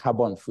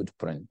carbon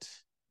footprint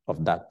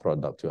of that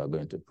product you are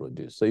going to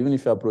produce. So even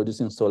if you are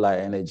producing solar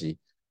energy,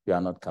 you are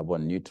not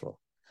carbon neutral.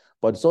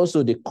 But it's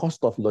also the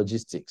cost of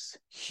logistics,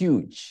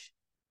 huge,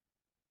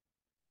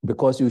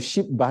 because you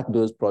ship back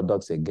those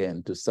products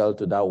again to sell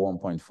to that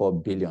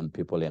 1.4 billion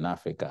people in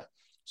Africa.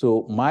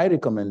 So my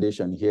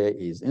recommendation here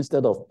is,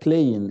 instead of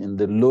playing in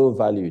the low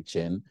value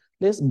chain,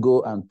 let's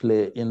go and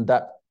play in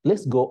that,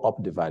 let's go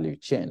up the value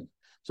chain.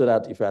 So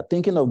that if you are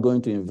thinking of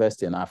going to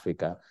invest in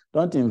Africa,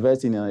 don't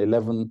invest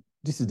in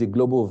this is the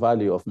global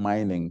value of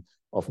mining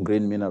of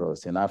green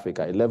minerals in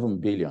Africa, 11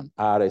 billion,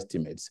 our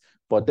estimates.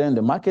 But then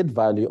the market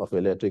value of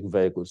electric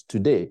vehicles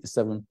today is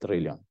 7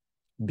 trillion.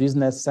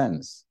 Business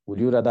sense, would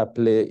you rather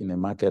play in a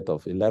market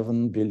of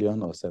 11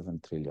 billion or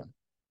 7 trillion?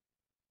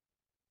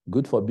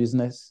 Good for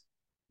business,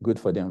 good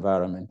for the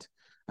environment,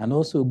 and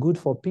also good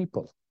for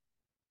people,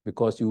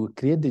 because you will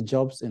create the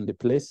jobs in the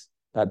place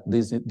that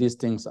these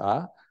things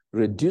are,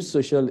 reduce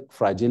social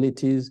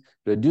fragilities,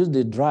 reduce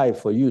the drive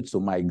for youth to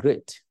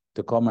migrate,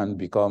 to come and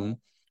become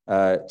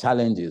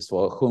challenges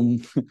for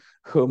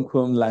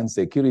homeland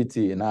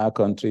security in our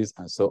countries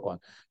and so on.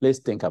 Let's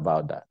think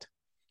about that.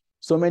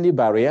 So many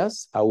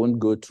barriers, I won't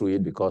go through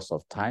it because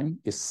of time.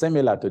 It's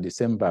similar to the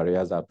same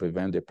barriers that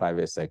prevent the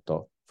private sector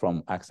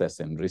from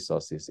accessing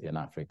resources in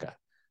Africa.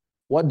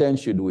 What then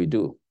should we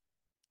do?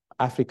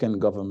 African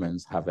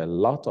governments have a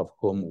lot of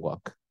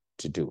homework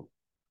to do,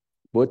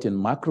 both in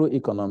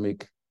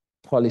macroeconomic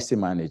policy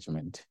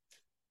management,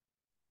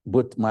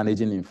 both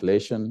managing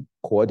inflation,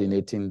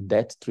 coordinating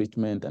debt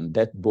treatment and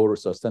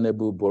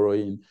sustainable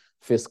borrowing,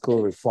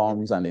 fiscal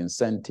reforms and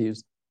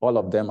incentives. All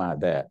of them are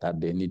there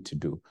that they need to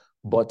do.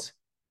 But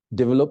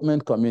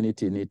development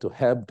community need to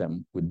help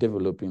them with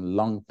developing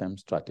long-term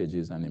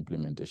strategies and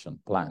implementation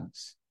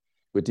plans,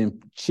 with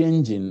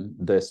changing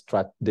the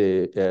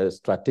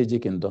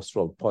strategic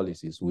industrial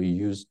policies we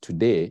use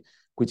today,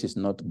 which is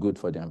not good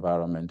for the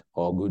environment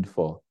or good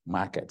for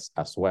markets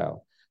as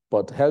well,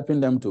 but helping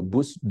them to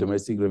boost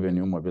domestic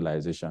revenue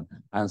mobilization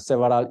and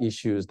several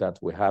issues that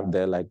we have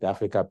there, like the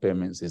Africa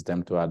Payment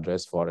System to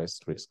address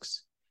forest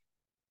risks.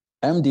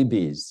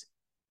 MDBs,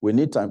 we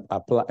need to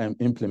apply and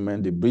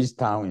implement the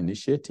Bridgetown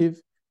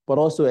Initiative, but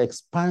also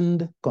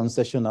expand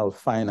concessional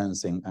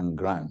financing and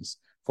grants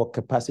for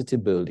capacity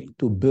building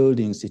to build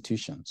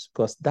institutions,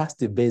 because that's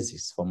the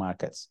basis for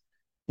markets.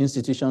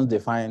 Institutions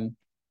define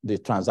the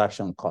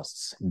transaction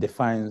costs,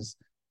 defines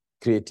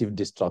creative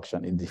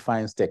destruction, it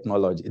defines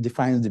technology, it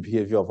defines the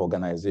behavior of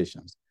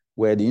organizations.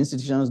 Where the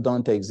institutions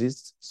don't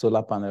exist,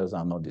 solar panels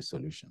are not the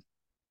solution.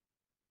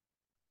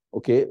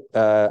 Okay,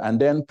 and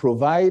then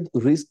provide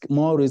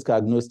more risk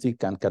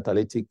agnostic and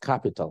catalytic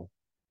capital,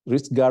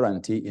 risk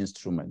guarantee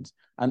instruments,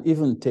 and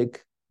even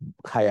take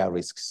higher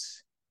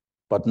risks,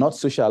 but not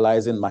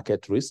socializing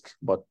market risk,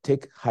 but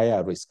take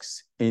higher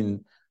risks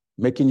in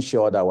making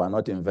sure that we're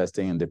not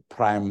investing in the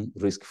prime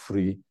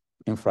risk-free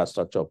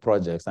infrastructure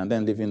projects and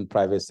then leaving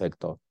private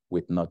sector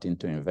with nothing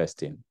to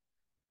invest in.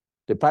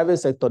 The private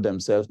sector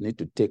themselves need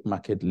to take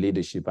market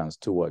leadership and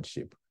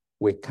stewardship.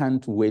 We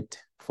can't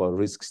wait for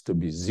risks to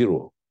be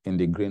zero in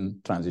the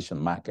green transition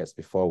markets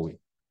before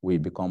we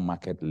become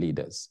market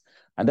leaders.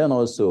 And then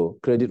also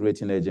credit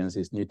rating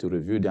agencies need to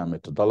review their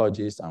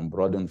methodologies and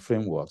broaden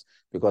frameworks,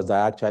 because they're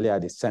actually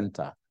at the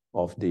center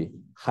of the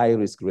high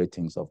risk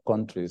ratings of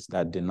countries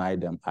that deny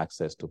them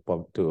access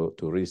to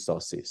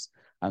resources,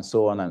 and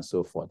so on and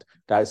so forth.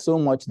 There is so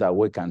much that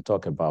we can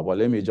talk about, but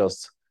let me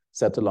just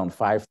settle on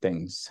 5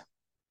 things.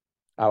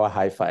 Our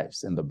high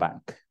fives in the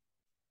bank.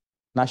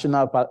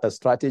 National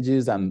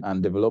strategies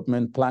and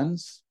development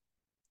plans,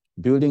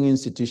 building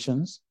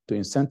institutions to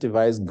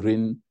incentivize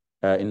green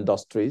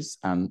industries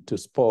and to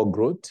spur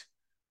growth,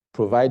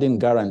 providing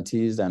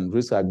guarantees and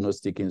risk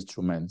agnostic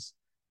instruments,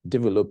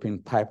 developing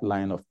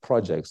pipeline of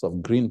projects,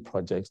 of green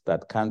projects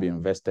that can be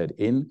invested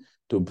in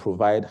to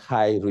provide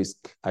high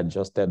risk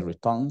adjusted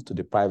returns to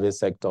the private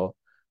sector,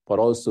 but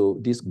also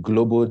this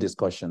global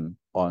discussion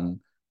on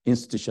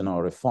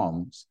institutional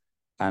reforms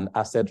and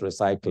asset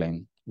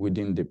recycling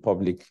within the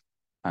public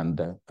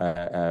and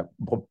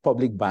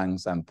public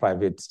banks and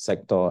private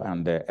sector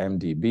and the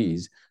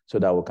MDBs, so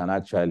that we can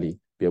actually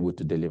be able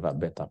to deliver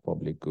better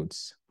public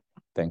goods.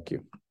 Thank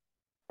you.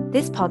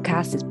 This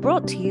podcast is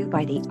brought to you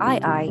by the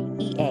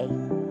IIEA,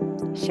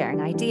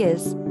 sharing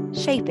ideas,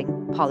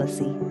 shaping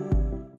policy.